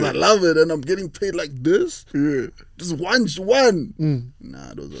doing. Because I love it, and I'm getting paid like this. Just one.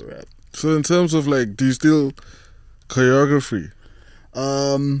 Nah, those are rap. So in terms of like, do you still choreography?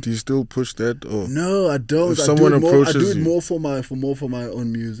 Do you still push that? Or no, I don't. If someone approaches I do it you, more for my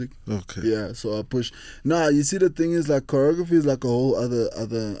own music. Okay. Yeah, so I push. Nah, you see, the thing is, like, choreography is like a whole other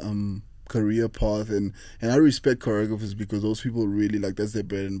career path, and I respect choreographers because those people really, like, that's their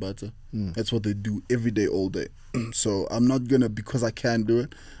bread and butter. That's what they do every day, all day. So I'm not gonna, because I can do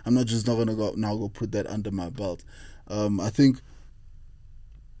it, I'm not gonna go put that under my belt. I think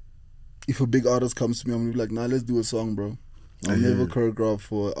if a big artist comes to me, I'm gonna be like, nah, let's do a song, bro. I'll never choreograph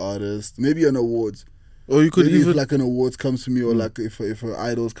for an artist. Maybe an awards. Or you could Maybe even, if like an awards comes to me, or like if an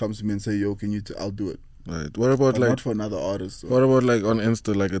idols comes to me and say, yo, can you I'll do it. right. What about But like, not for another artist. So. what about like on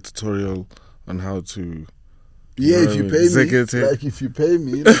Insta, like a tutorial on how to? Yeah, know if what you I mean? pay me, Executive. like if you pay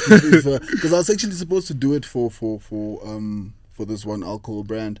me, because I was actually supposed to do it for this one alcohol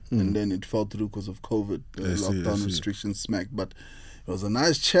brand, and then it fell through because of COVID, the lockdown restrictions smacked. But it was a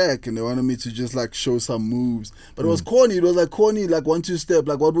nice check, and they wanted me to just like show some moves, but it was corny. It was like corny, like 1-2 step.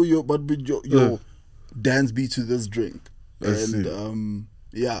 Like what would your dance be to this drink?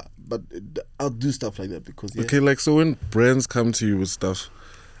 Yeah, but I'll do stuff like that because Okay, like, so when brands come to you with stuff,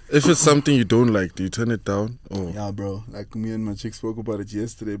 if it's something you don't like, do you turn it down? Or yeah, bro. Like me and my chick spoke about it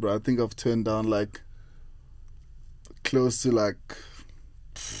yesterday, bro. I think I've turned down like close to like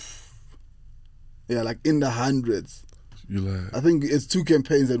in the hundreds. you like? I think it's 2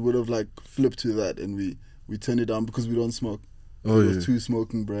 campaigns that would have like flipped to that, and we turned it down because we don't smoke. Oh, it was 2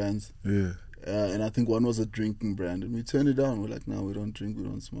 smoking brands. Yeah. And I think one was a drinking brand, and we turned it down. We're like, no, we don't drink, we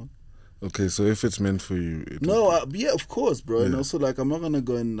don't smoke. Okay, so if it's meant for you, yeah, of course, bro. Yeah. And also, like, I'm not gonna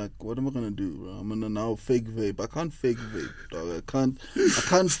go and like, what am I gonna do, bro? I'm gonna now fake vape. I can't fake vape, dog. I can't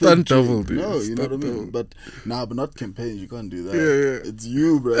Stunt fake double, drink. dude. No, you know what I Stunt mean. double. But not campaigns. You can't do that. Yeah. It's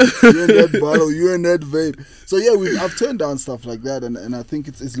you, bro. You and that bottle. You and that vape. So yeah, I've turned down stuff like that, and I think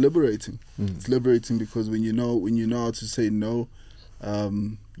it's liberating. It's liberating because when you know how to say no,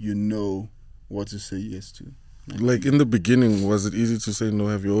 you know what to say yes to. Like in the beginning, was it easy to say no?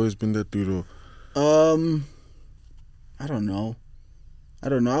 Have you always been that dude? Or I don't know. I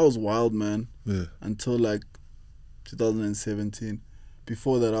was wild, man. yeah, Until like 2017.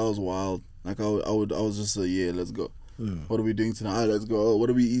 Before that, I was wild. Like I was just like, yeah, let's go. Yeah. What are we doing tonight? Oh, let's go. Oh, what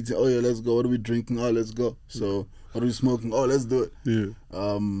are we eating? Oh yeah, let's go. What are we drinking? Oh, let's go. So what are we smoking? Oh, let's do it. Yeah.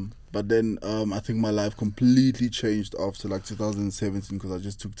 But then I think my life completely changed after like 2017 because I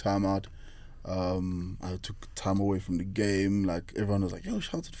just took time out. I took time away from the game. Like everyone was like, "Yo,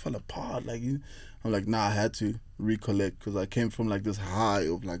 Shelton fell apart." Like I'm like, nah, I had to recollect because I came from like this high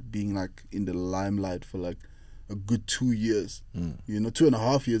of like being like in the limelight for like a good 2 years,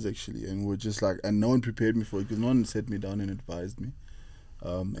 2.5 years actually, and we're just like, and no one prepared me for it because no one sat me down and advised me,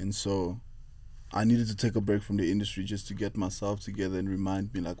 and so I needed to take a break from the industry just to get myself together and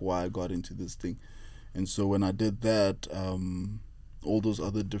remind me like why I got into this thing, and so when I did that, all those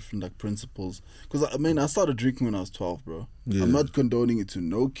other different like principles, because I mean I started drinking when I was 12, bro. Yeah. I'm not condoning it to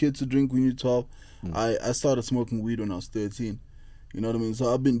no kid to drink when you're 12. I started smoking weed when I was 13. You know what I mean?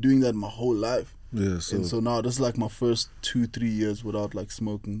 So I've been doing that my whole life. Yeah. And so now this is like my first 2-3 years without like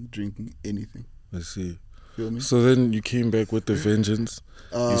smoking, drinking, anything. I see. Feel me? So then you came back with the vengeance.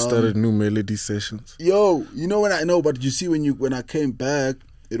 You started New Melody sessions. Yo, you know when I know, but you see when I came back,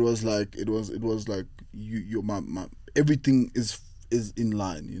 it was like my everything is in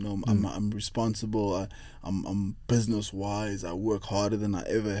line. You know, I'm responsible. I'm business wise. I work harder than I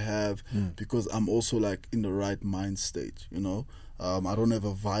ever have because I'm also like in the right mind state. You know, I don't have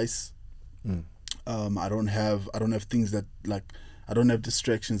a vice. I don't have things that like I don't have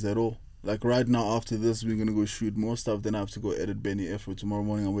distractions at all. Like right now after this we're gonna go shoot more stuff, then I have to go edit Benny F. Tomorrow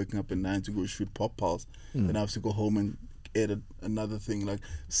morning I'm waking up at 9 to go shoot Pop Pals. Then I have to go home and edit another thing. Like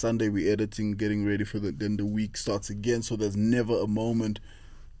Sunday we're editing, getting ready for then the week starts again, so there's never a moment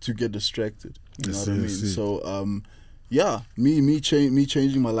to get distracted. You know what I mean? So yeah, me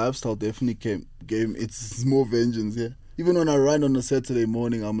changing my lifestyle definitely gave it's more vengeance, yeah. Even when I run on a Saturday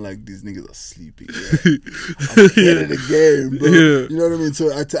morning, I'm like, these niggas are sleeping. Yeah. I'm ahead of the game, bro. Yeah. You know what I mean? So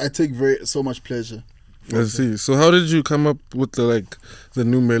I take so much pleasure. I see. So how did you come up with the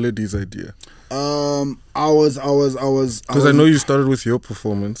New Melodies idea? I was Because I know you started with your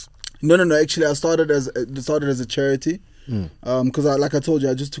performance. No. Actually, I started as a charity. Because like I told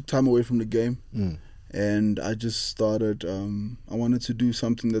you, I just took time away from the game, and I just started. I wanted to do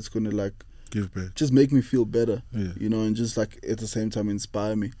something that's gonna like give back, just make me feel better, yeah. You know, and just like at the same time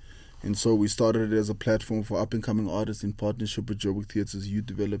inspire me. And so we started it as a platform for up and coming artists in partnership with Joburg Theatre's youth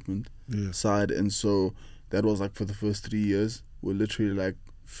development side. And so that was like for the first 3 years, we're literally like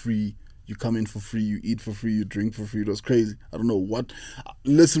free. You come in for free, you eat for free, you drink for free. It was crazy. I don't know what.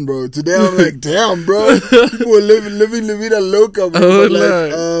 Listen, bro. Today I'm like, damn, bro. People were living La Vida Loca, bro. But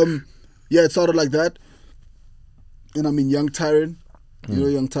like, yeah, it started like that. And I mean, Young Tyrant. You know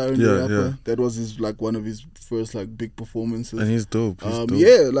Young Tyrant, the rapper? Yeah. That was one of his first like big performances. And he's dope.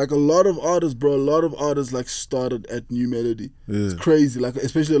 Yeah, like a lot of artists, bro. A lot of artists like started at New Melody. Yeah. It's crazy. Like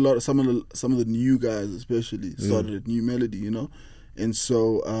especially some of the new guys, especially started at New Melody. You know, and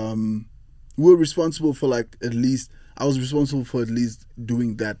so we were responsible for I was responsible for at least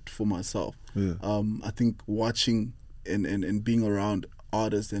doing that for myself. Yeah. I think watching and being around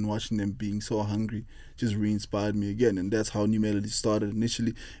artists and watching them being so hungry just re-inspired me again, and that's how New Melody started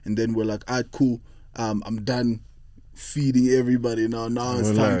initially. And then we're like, alright, cool, I'm done feeding everybody now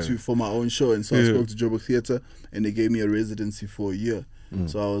it's time for my own show. And so I spoke to Joburg Theatre and they gave me a residency for a year.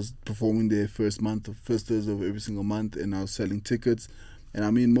 So I was performing there first Thursday of every single month, and I was selling tickets. And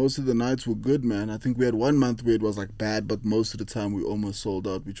I mean, most of the nights were good, man. I think we had 1 month where it was like bad, but most of the time we almost sold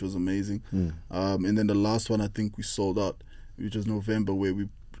out, which was amazing. And then the last one I think we sold out, which was November, where we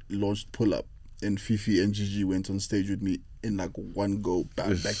launched Pull Up, and Fifi and Gigi went on stage with me in like one go,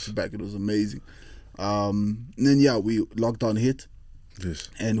 back to back. It was amazing. And then lockdown hit,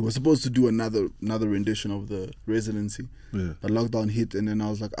 and we're supposed to do another rendition of the residency. But lockdown hit, and then I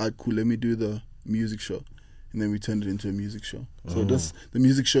was like, alright, cool, let me do the music show. And then we turned it into a music show. So the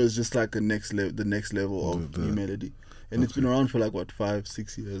music show is just like the next level of New Melody. And it's been around for like,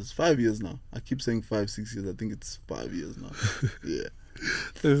 5-6 years? 5 years now. I keep saying 5-6 years. I think it's 5 years now. Yeah.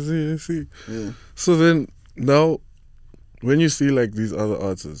 I see. Yeah. So then, now, when you see like these other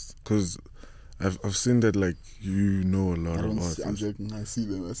artists, because I've seen that like you know a lot of artists. I'm joking. I see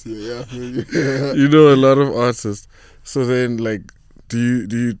them. Yeah. You know a lot of artists. So then, like, do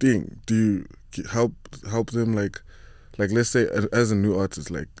you help them like let's say as a new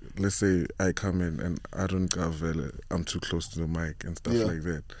artist, like let's say I come in and I don't got Vele, I'm too close to the mic and stuff like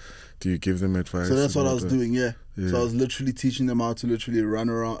that. Do you give them advice? So that's what I was doing, yeah. So I was literally teaching them how to literally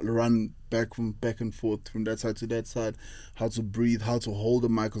run back and forth from that side to that side, how to breathe, how to hold the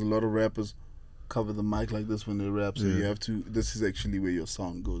mic, because a lot of rappers cover the mic like this when they rap. So you have to. This is actually where your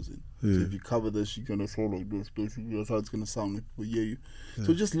sound goes in. So if you cover this, you're gonna sound like this. Basically, that's how it's gonna sound when people hear you.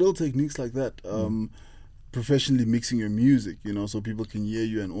 So just little techniques like that. Professionally mixing your music, so people can hear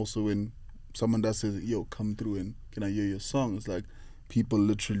you, and also when someone does say, "Yo, come through and can I hear your song?" It's like people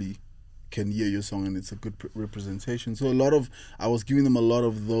literally can hear your song, and it's a good representation. So I was giving them a lot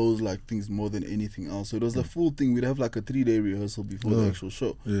of those like things more than anything else. So it was a full thing. We'd have like a 3-day rehearsal before the actual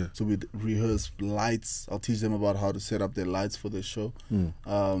show. So we'd rehearse lights. I'll teach them about how to set up their lights for the show,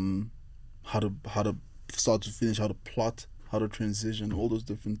 how to start to finish, how to plot, how to transition, all those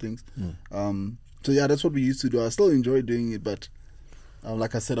different things. So yeah, that's what we used to do. I still enjoy doing it, but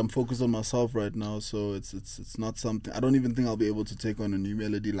like I said, I'm focused on myself right now, so it's not something. I don't even think I'll be able to take on a new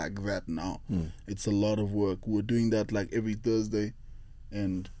melody like that now. It's a lot of work. We're doing that like every Thursday,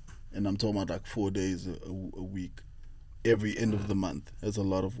 and I'm talking about like 4 days a week, every end of the month. It's a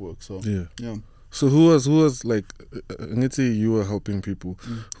lot of work. So yeah. So who was like, Ngiti, you were helping people.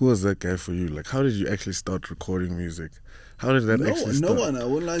 Who was that guy for you? Like, how did you actually start recording music? How did that actually start? No one. I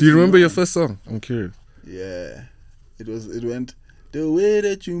wouldn't like. Do you remember your first song? I'm curious. Yeah, it went. The way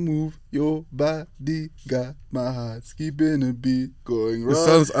that you move your body got my heart skipping a beat, going wrong. It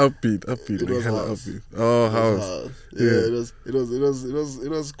sounds upbeat, It like was hella house. upbeat. Oh, house. Yeah, it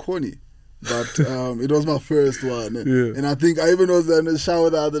was corny, but it was my first one, Yeah. and I think I even was in the shower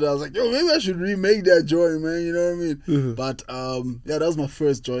the other day. I was like, yo, maybe I should remake that joint, man. You know what I mean? But yeah, that was my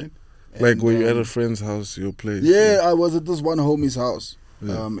first joint. Like, And, were you at a friend's house, your place? Yeah, I was at this one homie's house,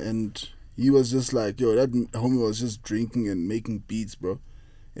 Yeah. and he was just like, yo, that homie was just drinking and making beats, bro.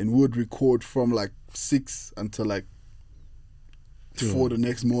 And we would record from like 6 until like 4 the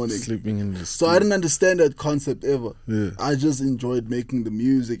next morning. Sleeping in the So I didn't understand that concept ever. Yeah. I just enjoyed making the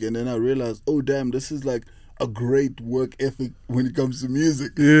music, and then I realized, oh damn, this is like a great work ethic when it comes to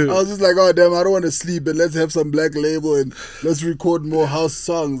music. Yeah. I was just like, oh damn, I don't want to sleep, and let's have some Black Label and let's record more house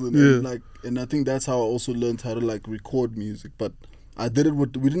songs, and I think that's how I also learned how to like record music. But I did it we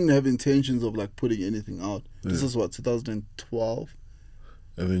didn't have intentions of like putting anything out. This is what, 2012,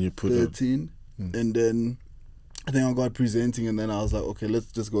 and then you put up. 13, and then I think I got presenting, and then I was like, okay,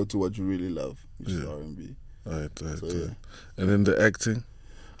 let's just go to what you really love, which is R&B. Right. Yeah. And then the acting.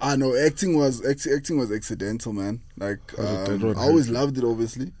 I know acting was accidental, man. Like I always loved it,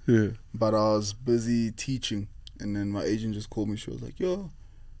 obviously. Yeah. But I was busy teaching, and then my agent just called me. She was like, "Yo,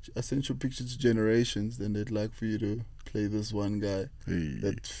 I sent your picture to Generations. Then they'd like for you to play this one guy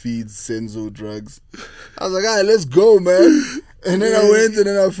that feeds Senzo drugs." I was like, "All right, let's go, man." And then I went, and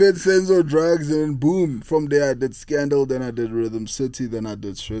then I fed Senzo drugs, and then boom. From there, I did Scandal. Then I did Rhythm City. Then I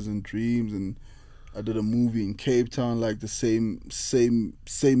did Shreds and Dreams, and I did a movie in Cape Town, like the same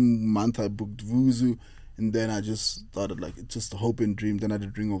month I booked Vuzu, and then I just started like just Hope and Dream. Then I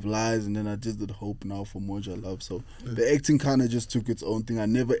did Ring of Lies, and then I just did Hope now for Moja Love. So the acting kind of just took its own thing. I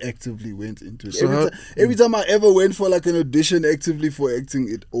never actively went into it. So Every time I ever went for like an audition actively for acting,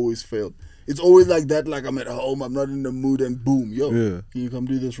 it always failed. It's always like that. Like I'm at home, I'm not in the mood, and boom, can you come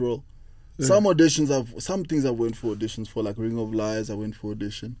do this role? Yeah. Some things I went for auditions for, like Ring of Lies. I went for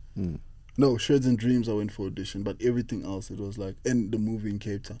audition. No, Shreds and Dreams I went for audition, but everything else it was like, and the movie in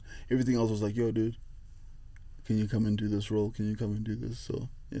Cape Town, everything else was like, yo dude, can you come and do this role? Can you come and do this? So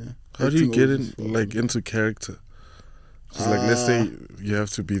yeah. How do you get into character? Because like, let's say you have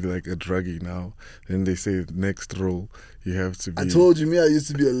to be like a druggie now, then they say next role you have to be. I told you, I used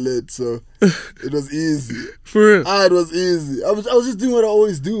to be a lit, so it was easy. For real? It was easy. I was just doing what I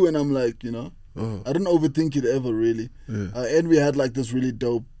always do, and I'm like, I didn't overthink it ever really. Yeah. And we had like this really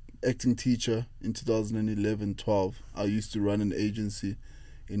dope acting teacher in 2011-12. I used to run an agency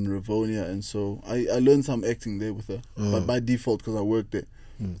in Rivonia, and so I learned some acting there with her, but by default because I worked there.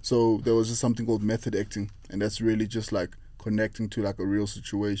 So there was just something called method acting, and that's really just like connecting to like a real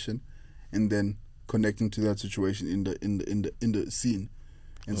situation, and then connecting to that situation in the scene,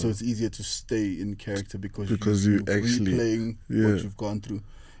 and so it's easier to stay in character because you're actually replaying what you've gone through,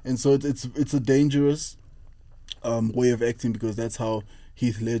 and so it's a dangerous way of acting because that's how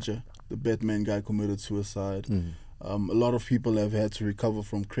Heath Ledger, the Batman guy, committed suicide. A lot of people have had to recover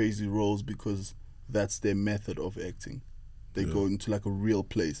from crazy roles because that's their method of acting. They go into like a real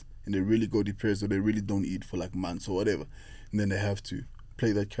place and they really go depressed, or they really don't eat for like months or whatever, and then they have to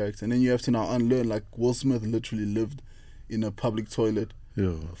play that character, and then you have to now unlearn. Like Will Smith literally lived in a public toilet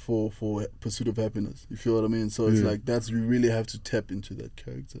for Pursuit of Happiness. You feel what I mean? So it's like you really have to tap into that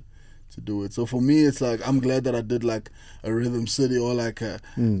character to do it. So for me, it's like I'm glad that I did like a Rhythm City or like a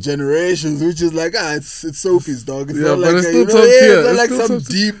Generations, which is like it's soapies, dog. It's not like it's not like some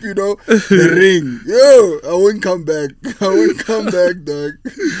deep, The Ring. Yo, I wouldn't come back. I wouldn't come back, dog.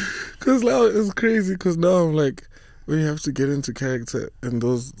 Because now it's crazy. Because now I'm like, when you have to get into character, and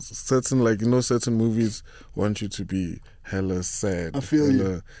those certain, like, certain movies want you to be hella sad. I feel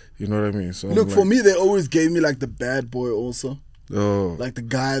you. You know what I mean? So Look, I'm for like, me, they always gave me like the bad boy also. oh, Like the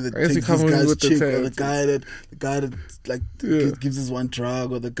guy that I guess you takes come this in guy's with the chick, or tat. the guy that like Yeah. gives this one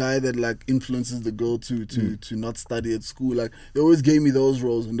drug, or the guy that like influences the girl to not study at school. Like they always gave me those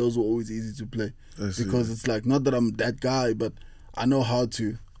roles, and those were always easy to play I see. because it's like not that I'm that guy, but I know how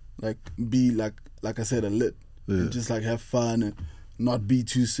to like be like I said, a lit Yeah. and just like have fun and not be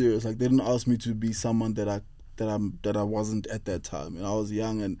too serious. Like they didn't ask me to be someone that I wasn't at that time, and I was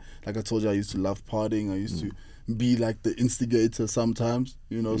young, and like I told you, I used to love partying. I used to be like the instigator sometimes,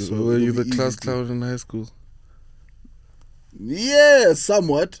 So were you it'll the be class easy to- clown in high school? Yeah,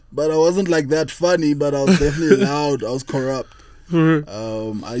 somewhat, but I wasn't like that funny. But I was definitely loud. I was corrupt.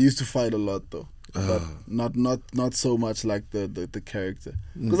 I used to fight a lot though, but not so much like the character.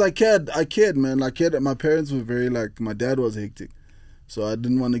 Because I cared, man. I cared. My parents were very like. My dad was hectic, so I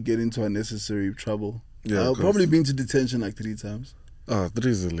didn't want to get into unnecessary trouble. Yeah, of I've course. probably been to detention like 3 times. Oh, 3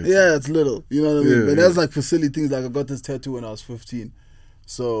 is a little. Yeah, it's little. You know what I mean? Yeah, But yeah. that's like for silly things. Like I got this tattoo when I was 15.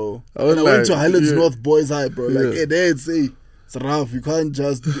 So I was and I went to like, Highlands yeah. North Boys High, bro. Like, Yeah. hey, there it's rough. You can't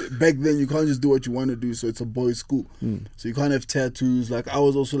just back then you can't just do what you want to do. So it's a boys' school. So you can't have tattoos. Like I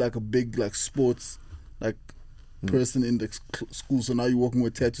was also like a big like sports like person in the school. So now you're walking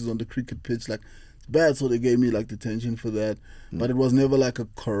with tattoos on the cricket pitch. Like it's bad. So they gave me like detention for that. But it was never like a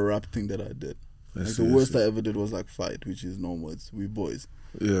corrupt thing that I did. Like see, the I worst see. I ever did was like fight, which is normal. It's we boys.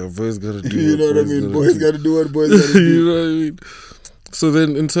 Yeah, boys gotta do. You know what I mean? Boys got to do what boys got to do. You know what I mean? So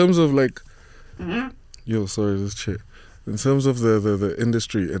then, in terms of like, yo, sorry, this chair. In terms of the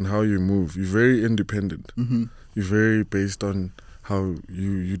industry and how you move, you're very independent. Mm-hmm. You're very based on how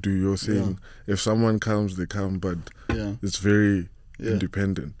you do your thing. If someone comes, they come, but Yeah, it's very Yeah.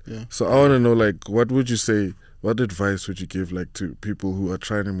 independent. yeah. So I want to know, like, what would you say? What advice would you give, like, to people who are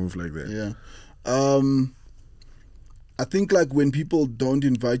trying to move like that? Yeah. I think like when people don't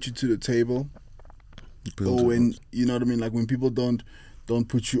invite you to the table, Build or it when up. you know what I mean, like when people don't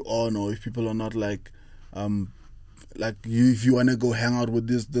put you on, or if people are not like you, if you want to go hang out with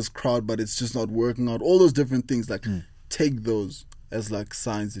this crowd but it's just not working out, all those different things, like take those as like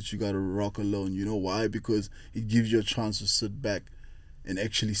signs that you gotta rock alone. You know why? Because it gives you a chance to sit back and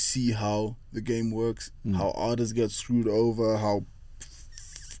actually see how the game works, how artists get screwed over, how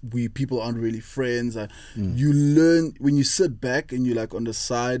people aren't really friends. You learn when you sit back and you're like on the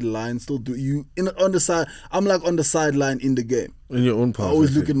sideline, still do you on the side. I'm like on the sideline in the game. In your own I path.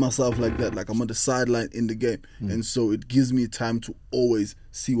 always look at myself like that, like I'm on the sideline in the game, and so it gives me time to always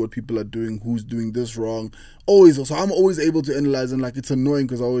see what people are doing, who's doing this wrong. Always, so I'm always able to analyze, and like it's annoying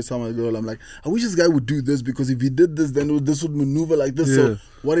because I always tell my girl, I'm like, I wish this guy would do this because if he did this, then this would maneuver like this. Yeah. So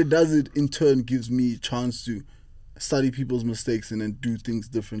what it does, it in turn gives me a chance to study people's mistakes and then do things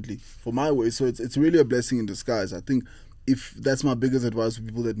differently for my way. So it's really a blessing in disguise. I think if that's my biggest advice for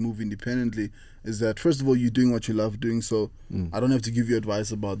people that move independently is that first of all, you're doing what you love doing. So I don't have to give you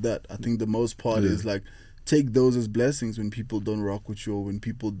advice about that. I think the most part is like take those as blessings when people don't rock with you, or when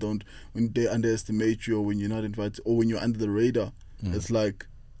they underestimate you, or when you're not invited, or when you're under the radar. It's like,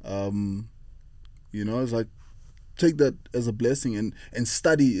 it's like take that as a blessing and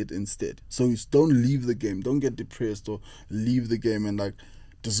study it instead. So don't leave the game. Don't get depressed or leave the game and like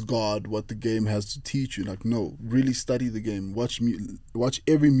discard what the game has to teach you. Like no, really study the game. Watch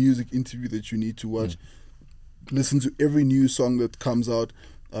every music interview that you need to watch. Listen to every new song that comes out.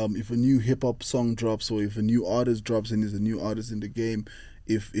 If a new hip hop song drops, or if a new artist drops and there's a new artist in the game,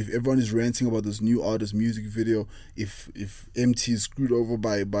 if everyone is ranting about this new artist music video, if MT is screwed over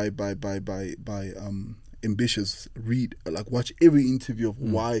by Ambitious, read, like watch every interview of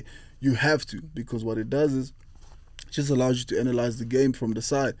why you have to, because what it does is it just allows you to analyze the game from the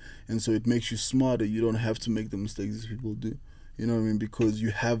side, and so it makes you smarter. You don't have to make the mistakes these people do. You know what I mean? Because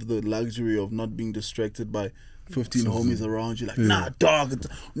you have the luxury of not being distracted by 15 homies around you. Like, nah, dog.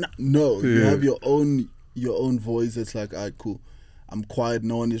 No, you have your own voice. That's like, alright, cool. I'm quiet.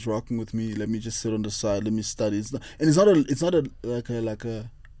 No one is rocking with me. Let me just sit on the side. Let me study. It's not what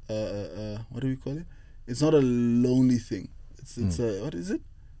do we call it? It's not a lonely thing. It's a, what is it?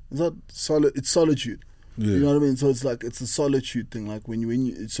 It's not solid. It's solitude. Yeah. You know what I mean? So it's like, it's a solitude thing. Like when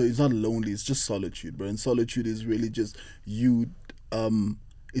you so it's not lonely. It's just solitude, bro. And solitude is really just you.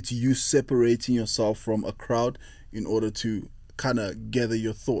 It's you separating yourself from a crowd in order to kind of gather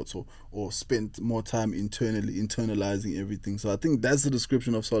your thoughts or spend more time internalizing everything. So I think that's the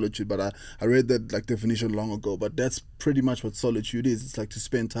description of solitude. But I read that like definition long ago. But that's pretty much what solitude is. It's like to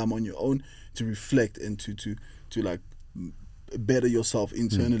spend time on your own, to reflect, and to like better yourself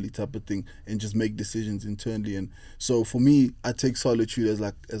internally type of thing, and just make decisions internally. And so for me, I take solitude as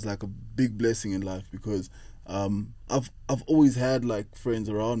like a big blessing in life, because I've always had like friends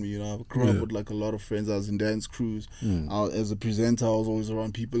around me. You know, I grew up with like a lot of friends. I was in dance crews. As a presenter, I was always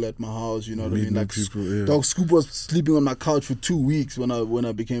around people at my house. You know what I mean? Like people, Dog Scoop was sleeping on my couch for 2 weeks when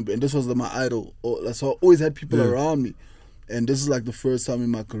I became, and this was my idol. So I always had people around me, and this is like the first time in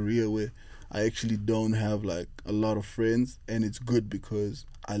my career where I actually don't have like a lot of friends, and it's good because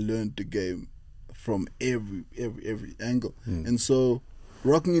I learned the game from every angle. And so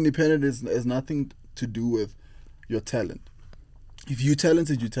rocking independent has nothing to do with your talent. If you're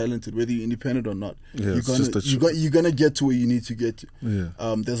talented, whether you're independent or not. Yeah, you're gonna get to where you need to get to.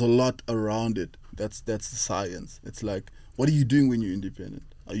 Yeah. There's a lot around it. That's the science. It's like, what are you doing when you're independent?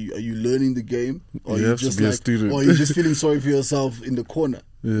 Are you learning the game, or you are you have just to be like, a student, or are you just feeling sorry for yourself in the corner?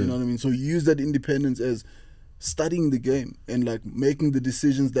 Yeah. You know what I mean? So you use that independence as studying the game and like making the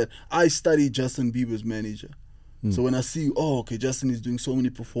decisions that I studied Justin Bieber's manager. So when I see, okay, Justin is doing so many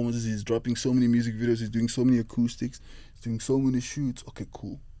performances, he's dropping so many music videos, he's doing so many acoustics, he's doing so many shoots. Okay,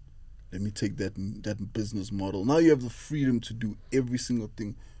 cool. Let me take that business model. Now you have the freedom to do every single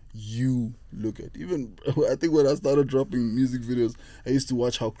thing you look at. Even I think when I started dropping music videos, I used to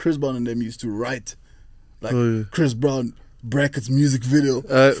watch how Chris Brown and them used to write, like Chris Brown brackets music video.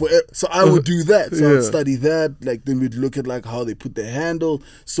 So I would do that. So I'd study that. Like then we'd look at like how they put their handle.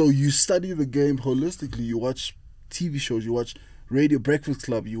 So you study the game holistically. You watch TV shows, you watch Radio Breakfast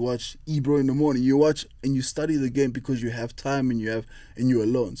Club, you watch Ebro in the morning, you watch and you study the game because you have time and you're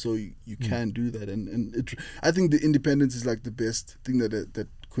alone, so you can do that. And I think the independence is like the best thing that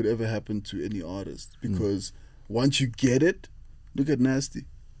could ever happen to any artist, because once you get it, look at Nasty,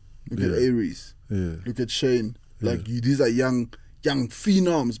 look at Aries, look at Shane, like these are young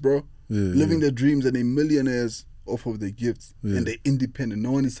phenoms, bro, living their dreams, and they're millionaires off of their gifts, and they're independent.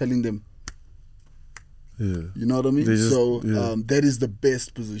 No one is telling them. You know what I mean? That is the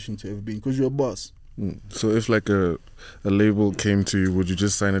best position to ever be in, because you're a boss. So if like a label came to you, would you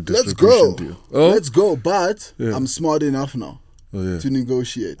just sign a distribution deal? Let's go. But I'm smart enough now to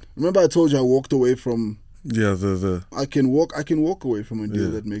negotiate. Remember I told you I walked away from... I can walk away from a deal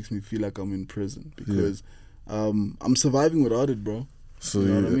that makes me feel like I'm in prison, because I'm surviving without it, bro. So you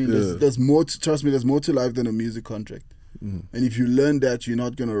know what I mean? There's more to, trust me, there's more to life than a music contract. And if you learn that, you're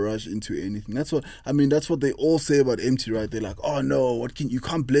not gonna rush into anything. That's what they all say about MT, right? They're like, oh no, you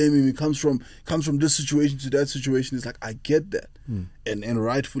can't blame him. He comes from this situation to that situation. It's like, I get that, and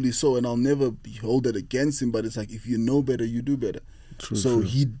rightfully so, and I'll never hold that against him. But it's like, if you know better, you do better. True.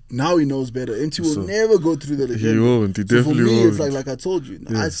 He knows better. MT will never go through that again. He won't. He definitely won't. For me, won't. it's like I told you.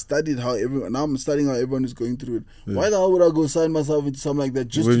 I studied how everyone. Now I'm studying how everyone is going through it. Why the hell would I go sign myself into something like that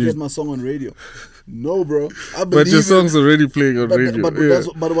just to get my song on radio? No, bro. But your song's already playing on radio.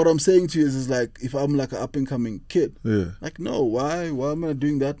 But what I'm saying to you is like, if I'm like an up and coming kid, like no, why am I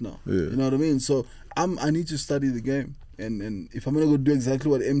doing that now? You know what I mean? So I need to study the game, and if I'm gonna go do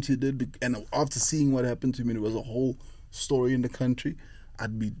exactly what MT did, and after seeing what happened to me, it was a whole story in the country,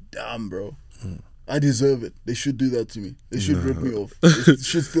 I'd be dumb, bro. I deserve it. They should do that to me. They should rip me off. They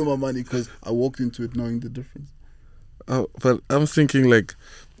should steal my money because I walked into it knowing the difference. But I'm thinking like,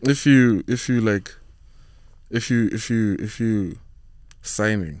 if you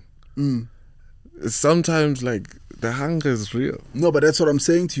signing, sometimes like the hunger is real. No, but that's what I'm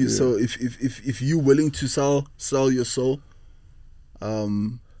saying to you. So if you're willing to sell your soul,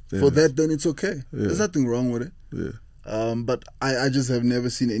 for that, then it's okay. There's nothing wrong with it. But I just have never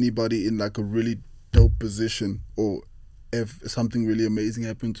seen anybody in like a really dope position, or if something really amazing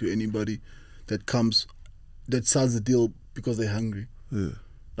happened to anybody that signs the deal because they're hungry.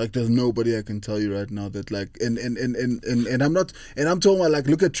 Like there's nobody I can tell you right now that like and I'm talking about like,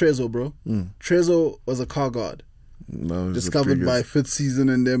 look at Trezor, bro. Trezor was a car guard. Discovered by Fifth Season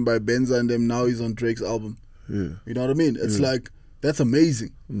and them, by Benza and them. Now he's on Drake's album. You know what I mean? It's like, that's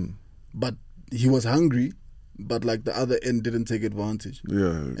amazing. But he was hungry, but like the other end didn't take advantage.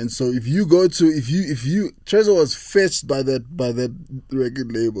 And so if you go to Trezor was fetched by that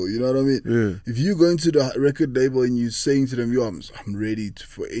record label, you know what I mean? If you go into the record label and you're saying to them, yo, I'm ready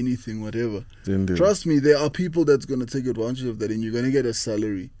for anything, whatever, trust me, there are people that's gonna take advantage of that, and you're gonna get a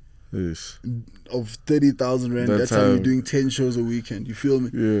salary of 30,000 rand. That's how you're doing 10 shows a weekend. You feel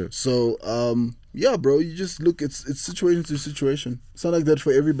me? So yeah, bro, you just look, it's situation to situation. It's not like that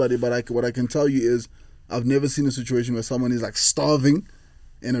for everybody, but what I can tell you is, I've never seen a situation where someone is like starving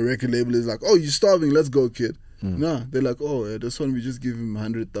and a record label is like, oh, you're starving, let's go, kid. Nah, they're like, oh, this one, we just give him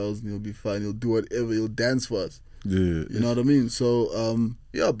 100,000, he'll be fine, he'll do whatever, he'll dance for us. You know what I mean? So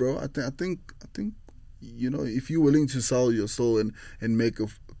yeah, bro, I think if you're willing to sell your soul and make a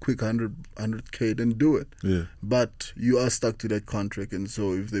quick 100K, then do it. Yeah. But you are stuck to that contract, and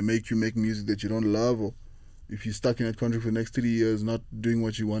so if they make you make music that you don't love, or if you're stuck in that contract for the next 3 years, not doing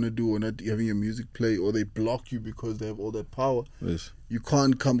what you want to do, or not having your music play, or they block you because they have all that power, Yes. you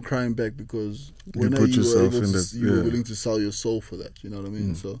can't come crying back, because You when put you were yourself able in to, that- you were yeah. willing to sell your soul for that. You know what I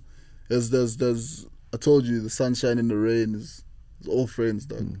mean? So there's I told you, the sunshine and the rain is all friends,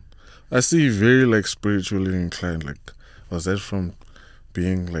 dog. I see you very like spiritually inclined. Like, was that from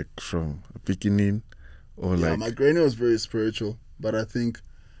being like from a beginning, or Yeah, like? my granny was very spiritual, but I think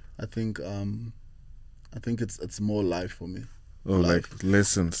it's more life for me. Or like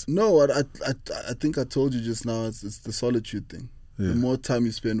lessons? No, I think I told you just now. It's the solitude thing. Yeah. The more time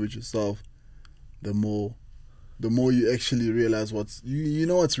you spend with yourself, the more you actually realize what's you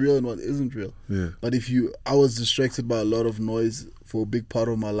know what's real and what isn't real. Yeah. But I was distracted by a lot of noise for a big part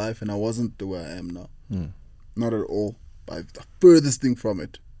of my life, and I wasn't the way I am now. Not at all. By the furthest thing from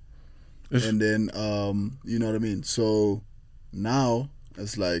it. If- And then you know what I mean. So now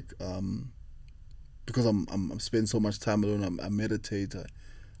it's like because I'm spending so much time alone. I meditate.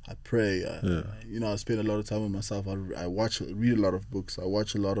 I pray. I spend a lot of time with myself. I read a lot of books. I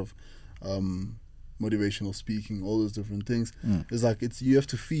watch a lot of motivational speaking, all those different things. It's like you have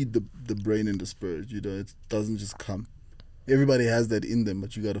to feed the brain and the spirit. It doesn't just come. Everybody has that in them,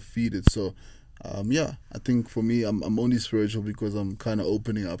 but you got to feed it. So I think for me, I'm only spiritual because I'm kind of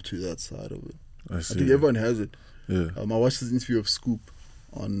opening up to that side of it. I see. I think everyone has it. Yeah. I watched this interview of Scoop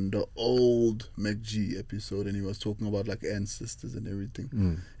on the old MacG episode, and he was talking about like ancestors and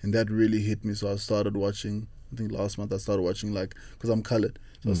everything, and that really hit me. So I started watching. I think last month I started watching, like, because I'm colored,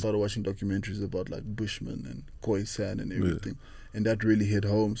 so I started watching documentaries about like Bushmen and Khoisan and everything, and that really hit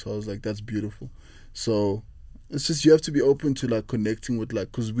home. So I was like, that's beautiful. So it's just you have to be open to like connecting with,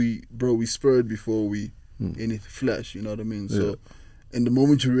 like, because we spurred before we any flesh. You know what I mean? So, and the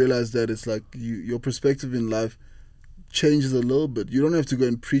moment you realize that, it's like your perspective in life changes a little bit. You don't have to go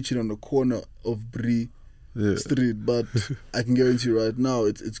and preach it on the corner of Brie Street, but I can guarantee you right now,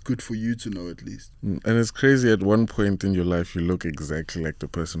 it's good for you to know at least. And it's crazy. At one point in your life, you look exactly like the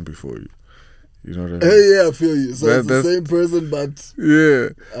person before you. You know what I mean? Hey, yeah, I feel you. So it's the that's- same person, but Yeah.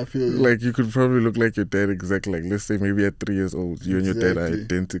 I feel you. Like, you could probably look like your dad exactly. Like, let's say maybe at 3 years old, you and your dad are Exactly.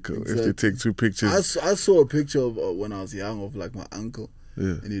 identical. If Exactly. you take two pictures. I saw a picture of when I was young of like my uncle.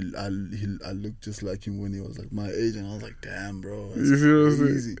 Yeah. And I looked just like him when he was like my age, and I was like, damn, bro, that's You see what I'm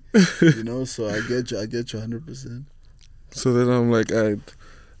crazy. saying? So I get you 100%. So then I'm like,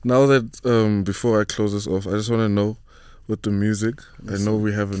 now that before I close this off, I just want to know with the music. I know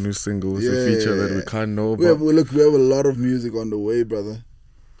we have a new single. It's a feature that we can't know We have about. a lot of music on the way, brother.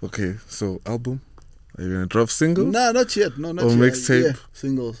 Okay, so album? Are you gonna drop singles? Nah, not yet. No, not Or yet. mixtape? Yeah,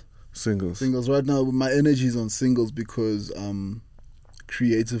 singles. Singles. Right now, my energy is on singles because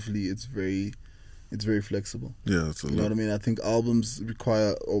creatively it's very flexible. Yeah, it's a You know what I lot. mean? I think albums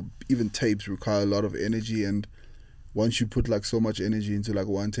require, or even tapes require, a lot of energy, and once you put like so much energy into like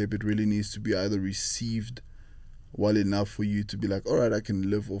one tape, it really needs to be either received well enough for you to be like, all right, I can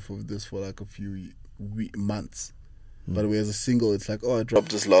live off of this for like a few months. But whereas a single, it's like, oh, I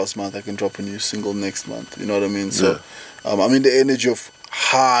dropped this last month, I can drop a new single next month. You know what I mean? So I'm in the energy of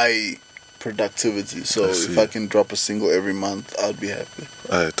high productivity. So if I can drop a single every month, I'd be happy.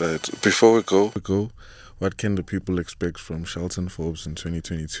 Alright. Before we go, what can the people expect from Shelton Forbes in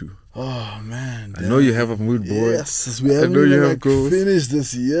 2022? Oh man, I know you have a mood board. Yes, we haven't know you even have like goals. finished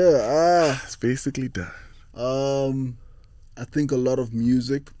this year. It's basically done. I think a lot of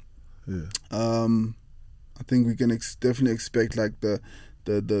music. Yeah. I think we can definitely expect like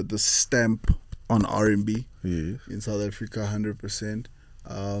the stamp on R&B Yeah. in South Africa, 100%.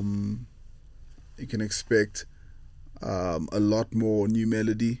 You can expect a lot more new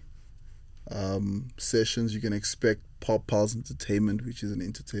melody sessions. You can expect Pop Pulse Entertainment, which is an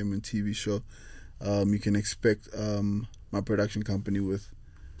entertainment TV show. You can expect my production company with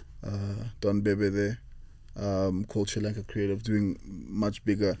Don Bebe there, called Sri Lanka Creative, doing much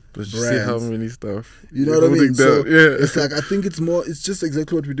bigger But you brands. see how many stuff. You know you're what I mean? holding down. So Yeah. it's like, I think it's just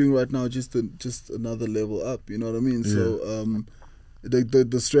exactly what we're doing right now, just another level up. You know what I mean? So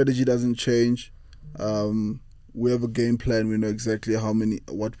the strategy doesn't change. We have a game plan. We know exactly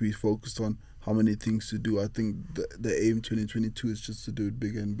what we focused on, how many things to do. I think the aim 2022 is just to do it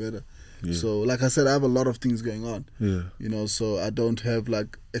bigger and better. Yeah. So like I said, I have a lot of things going on. Yeah. So I don't have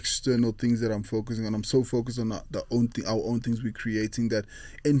like external things that I'm focusing on. I'm so focused on our own things we're creating, that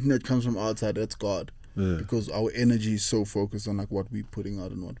anything that comes from outside, that's God. Yeah. Because our energy is so focused on like what we're putting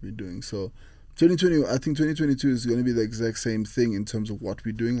out and what we're doing. So 2020, I think 2022 is going to be the exact same thing in terms of what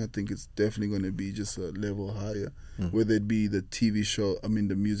we're doing. I think it's definitely going to be just a level higher, whether it be the TV show, the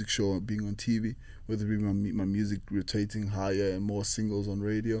music show being on TV, whether it be my music rotating higher and more singles on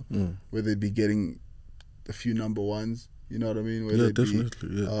radio, whether it be getting a few number ones, you know what I mean? Whether Yeah, it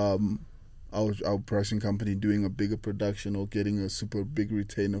definitely. our production company doing a bigger production or getting a super big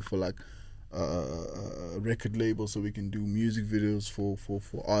retainer for like a record label so we can do music videos for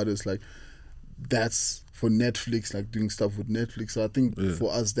artists. Like, that's for Netflix, like doing stuff with Netflix. So I think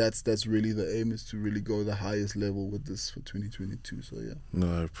for us, that's really the aim, is to really go the highest level with this for 2022. So yeah.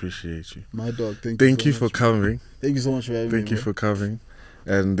 No, I appreciate you. My dog, thank you so for much, coming. Man. Thank you so much for having me. Thank you for coming.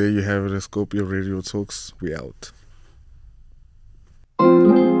 And there you have it, Scorpio Radio Talks. We out.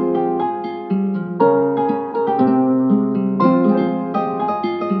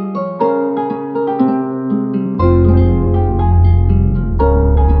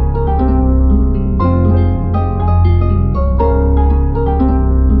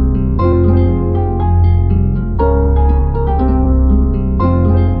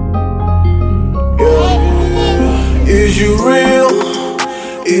 Is you real?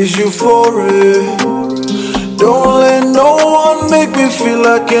 Is you for it? Don't let no one make me feel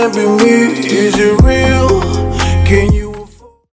I can't be me. Is you real? Can you